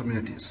our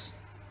communities.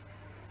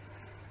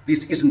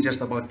 This isn't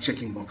just about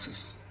checking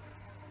boxes.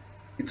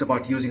 It's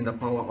about using the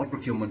power of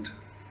procurement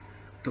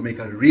to make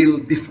a real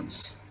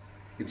difference.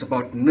 It's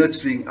about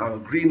nurturing our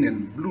green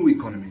and blue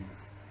economy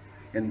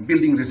and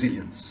building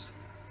resilience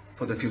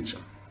for the future.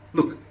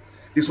 Look,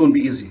 this won't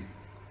be easy.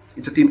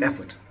 It's a team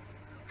effort,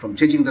 from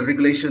changing the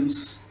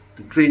regulations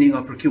to training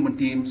our procurement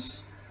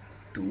teams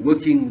to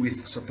working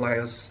with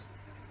suppliers.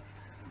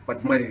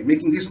 But by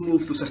making this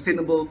move to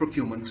sustainable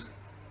procurement,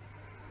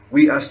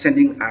 we are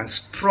sending a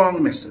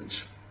strong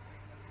message.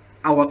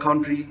 Our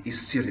country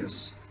is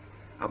serious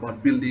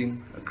about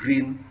building a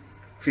green,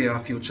 fair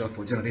future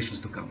for generations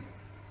to come.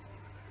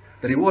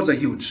 The rewards are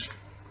huge.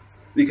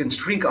 We can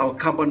shrink our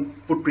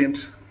carbon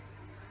footprint,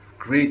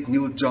 create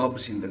new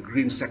jobs in the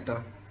green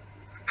sector,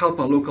 help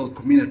our local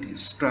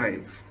communities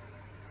thrive,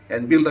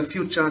 and build a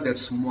future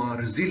that's more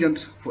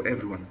resilient for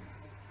everyone.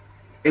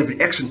 Every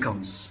action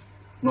counts,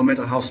 no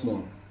matter how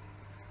small.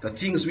 The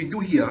things we do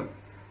here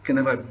can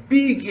have a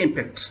big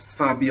impact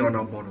far beyond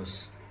our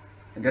borders.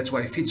 And that's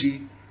why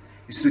Fiji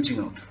is reaching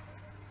out.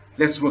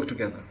 Let's work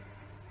together,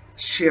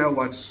 share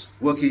what's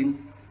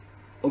working,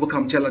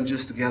 overcome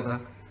challenges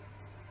together,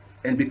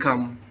 and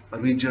become a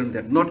region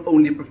that not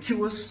only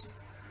procures,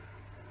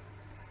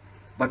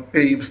 but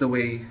paves the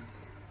way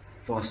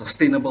for a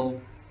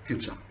sustainable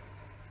future.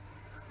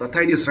 The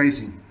tide is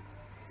rising,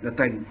 and the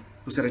time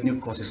to set a new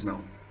course is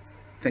now.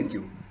 Thank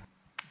you.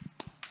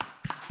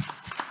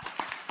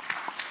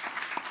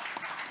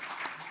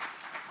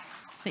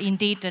 So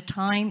indeed, the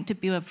time to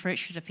build a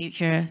bridge to the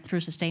future through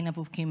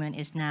sustainable procurement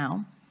is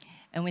now.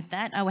 And with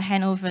that, I will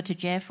hand over to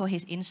Jeff for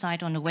his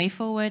insight on the way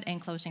forward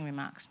and closing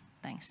remarks.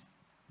 Thanks.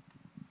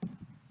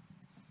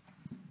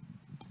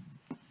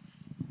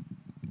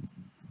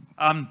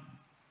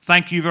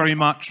 Thank you very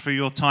much for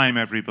your time,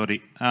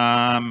 everybody.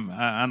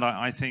 And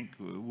I think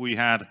we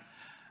had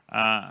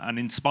an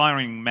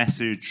inspiring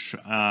message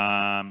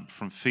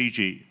from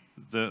Fiji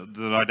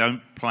that I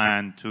don't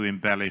plan to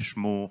embellish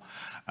more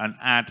and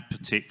add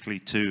particularly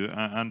to.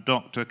 And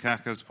Dr.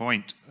 Kaha's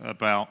point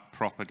about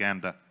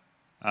propaganda.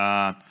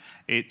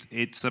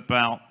 It's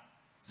about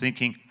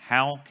thinking,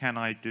 how can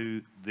I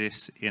do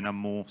this in a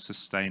more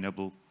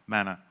sustainable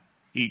manner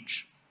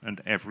each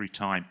and every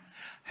time?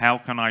 How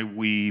can I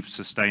weave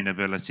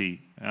sustainability,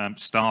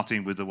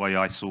 starting with the way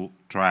I sort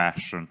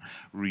trash and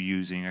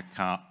reusing a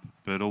cup,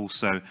 but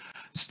also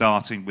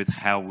starting with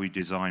how we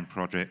design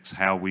projects,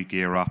 how we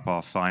gear up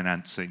our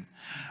financing,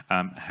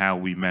 how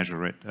we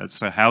measure it.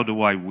 So how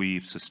do I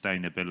weave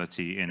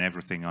sustainability in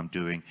everything I'm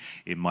doing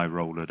in my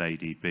role at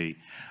ADB?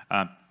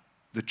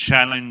 The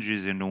challenge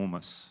is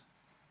enormous,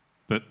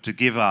 but to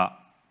give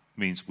up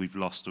means we've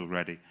lost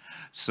already.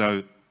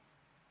 So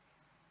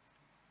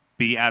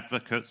be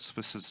advocates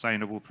for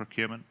sustainable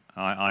procurement.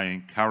 I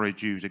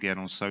encourage you to get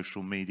on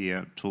social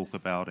media, talk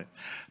about it,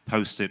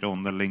 post it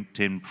on the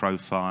LinkedIn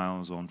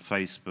profiles, on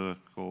Facebook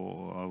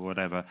or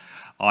whatever.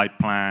 I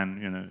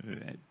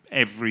plan,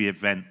 every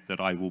event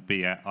that I will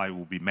be at, I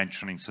will be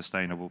mentioning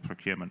sustainable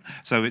procurement.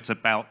 So it's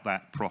about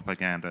that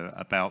propaganda,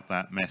 about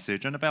that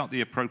message, and about the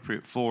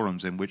appropriate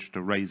forums in which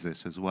to raise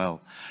this as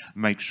well.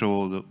 Make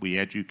sure that we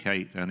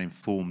educate and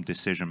inform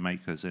decision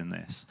makers in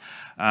this.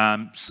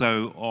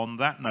 So on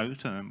that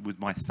note, with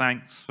my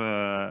thanks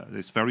for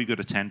this very good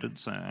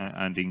attendance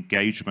and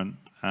engagement,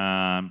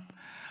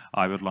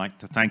 I would like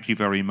to thank you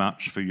very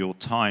much for your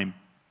time.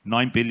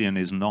 9 billion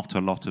is not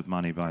a lot of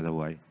money, by the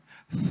way.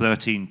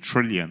 13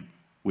 trillion,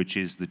 which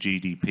is the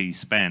GDP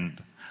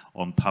spend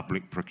on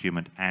public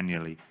procurement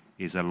annually,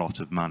 is a lot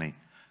of money.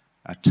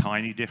 A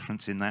tiny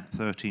difference in that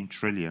 13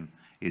 trillion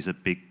is a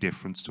big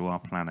difference to our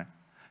planet.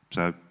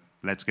 So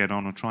let's get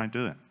on and try and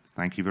do it.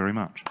 Thank you very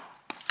much.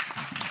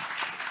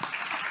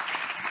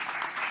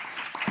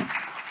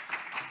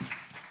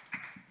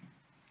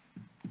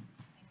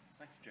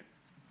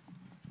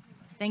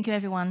 Thank you,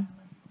 everyone.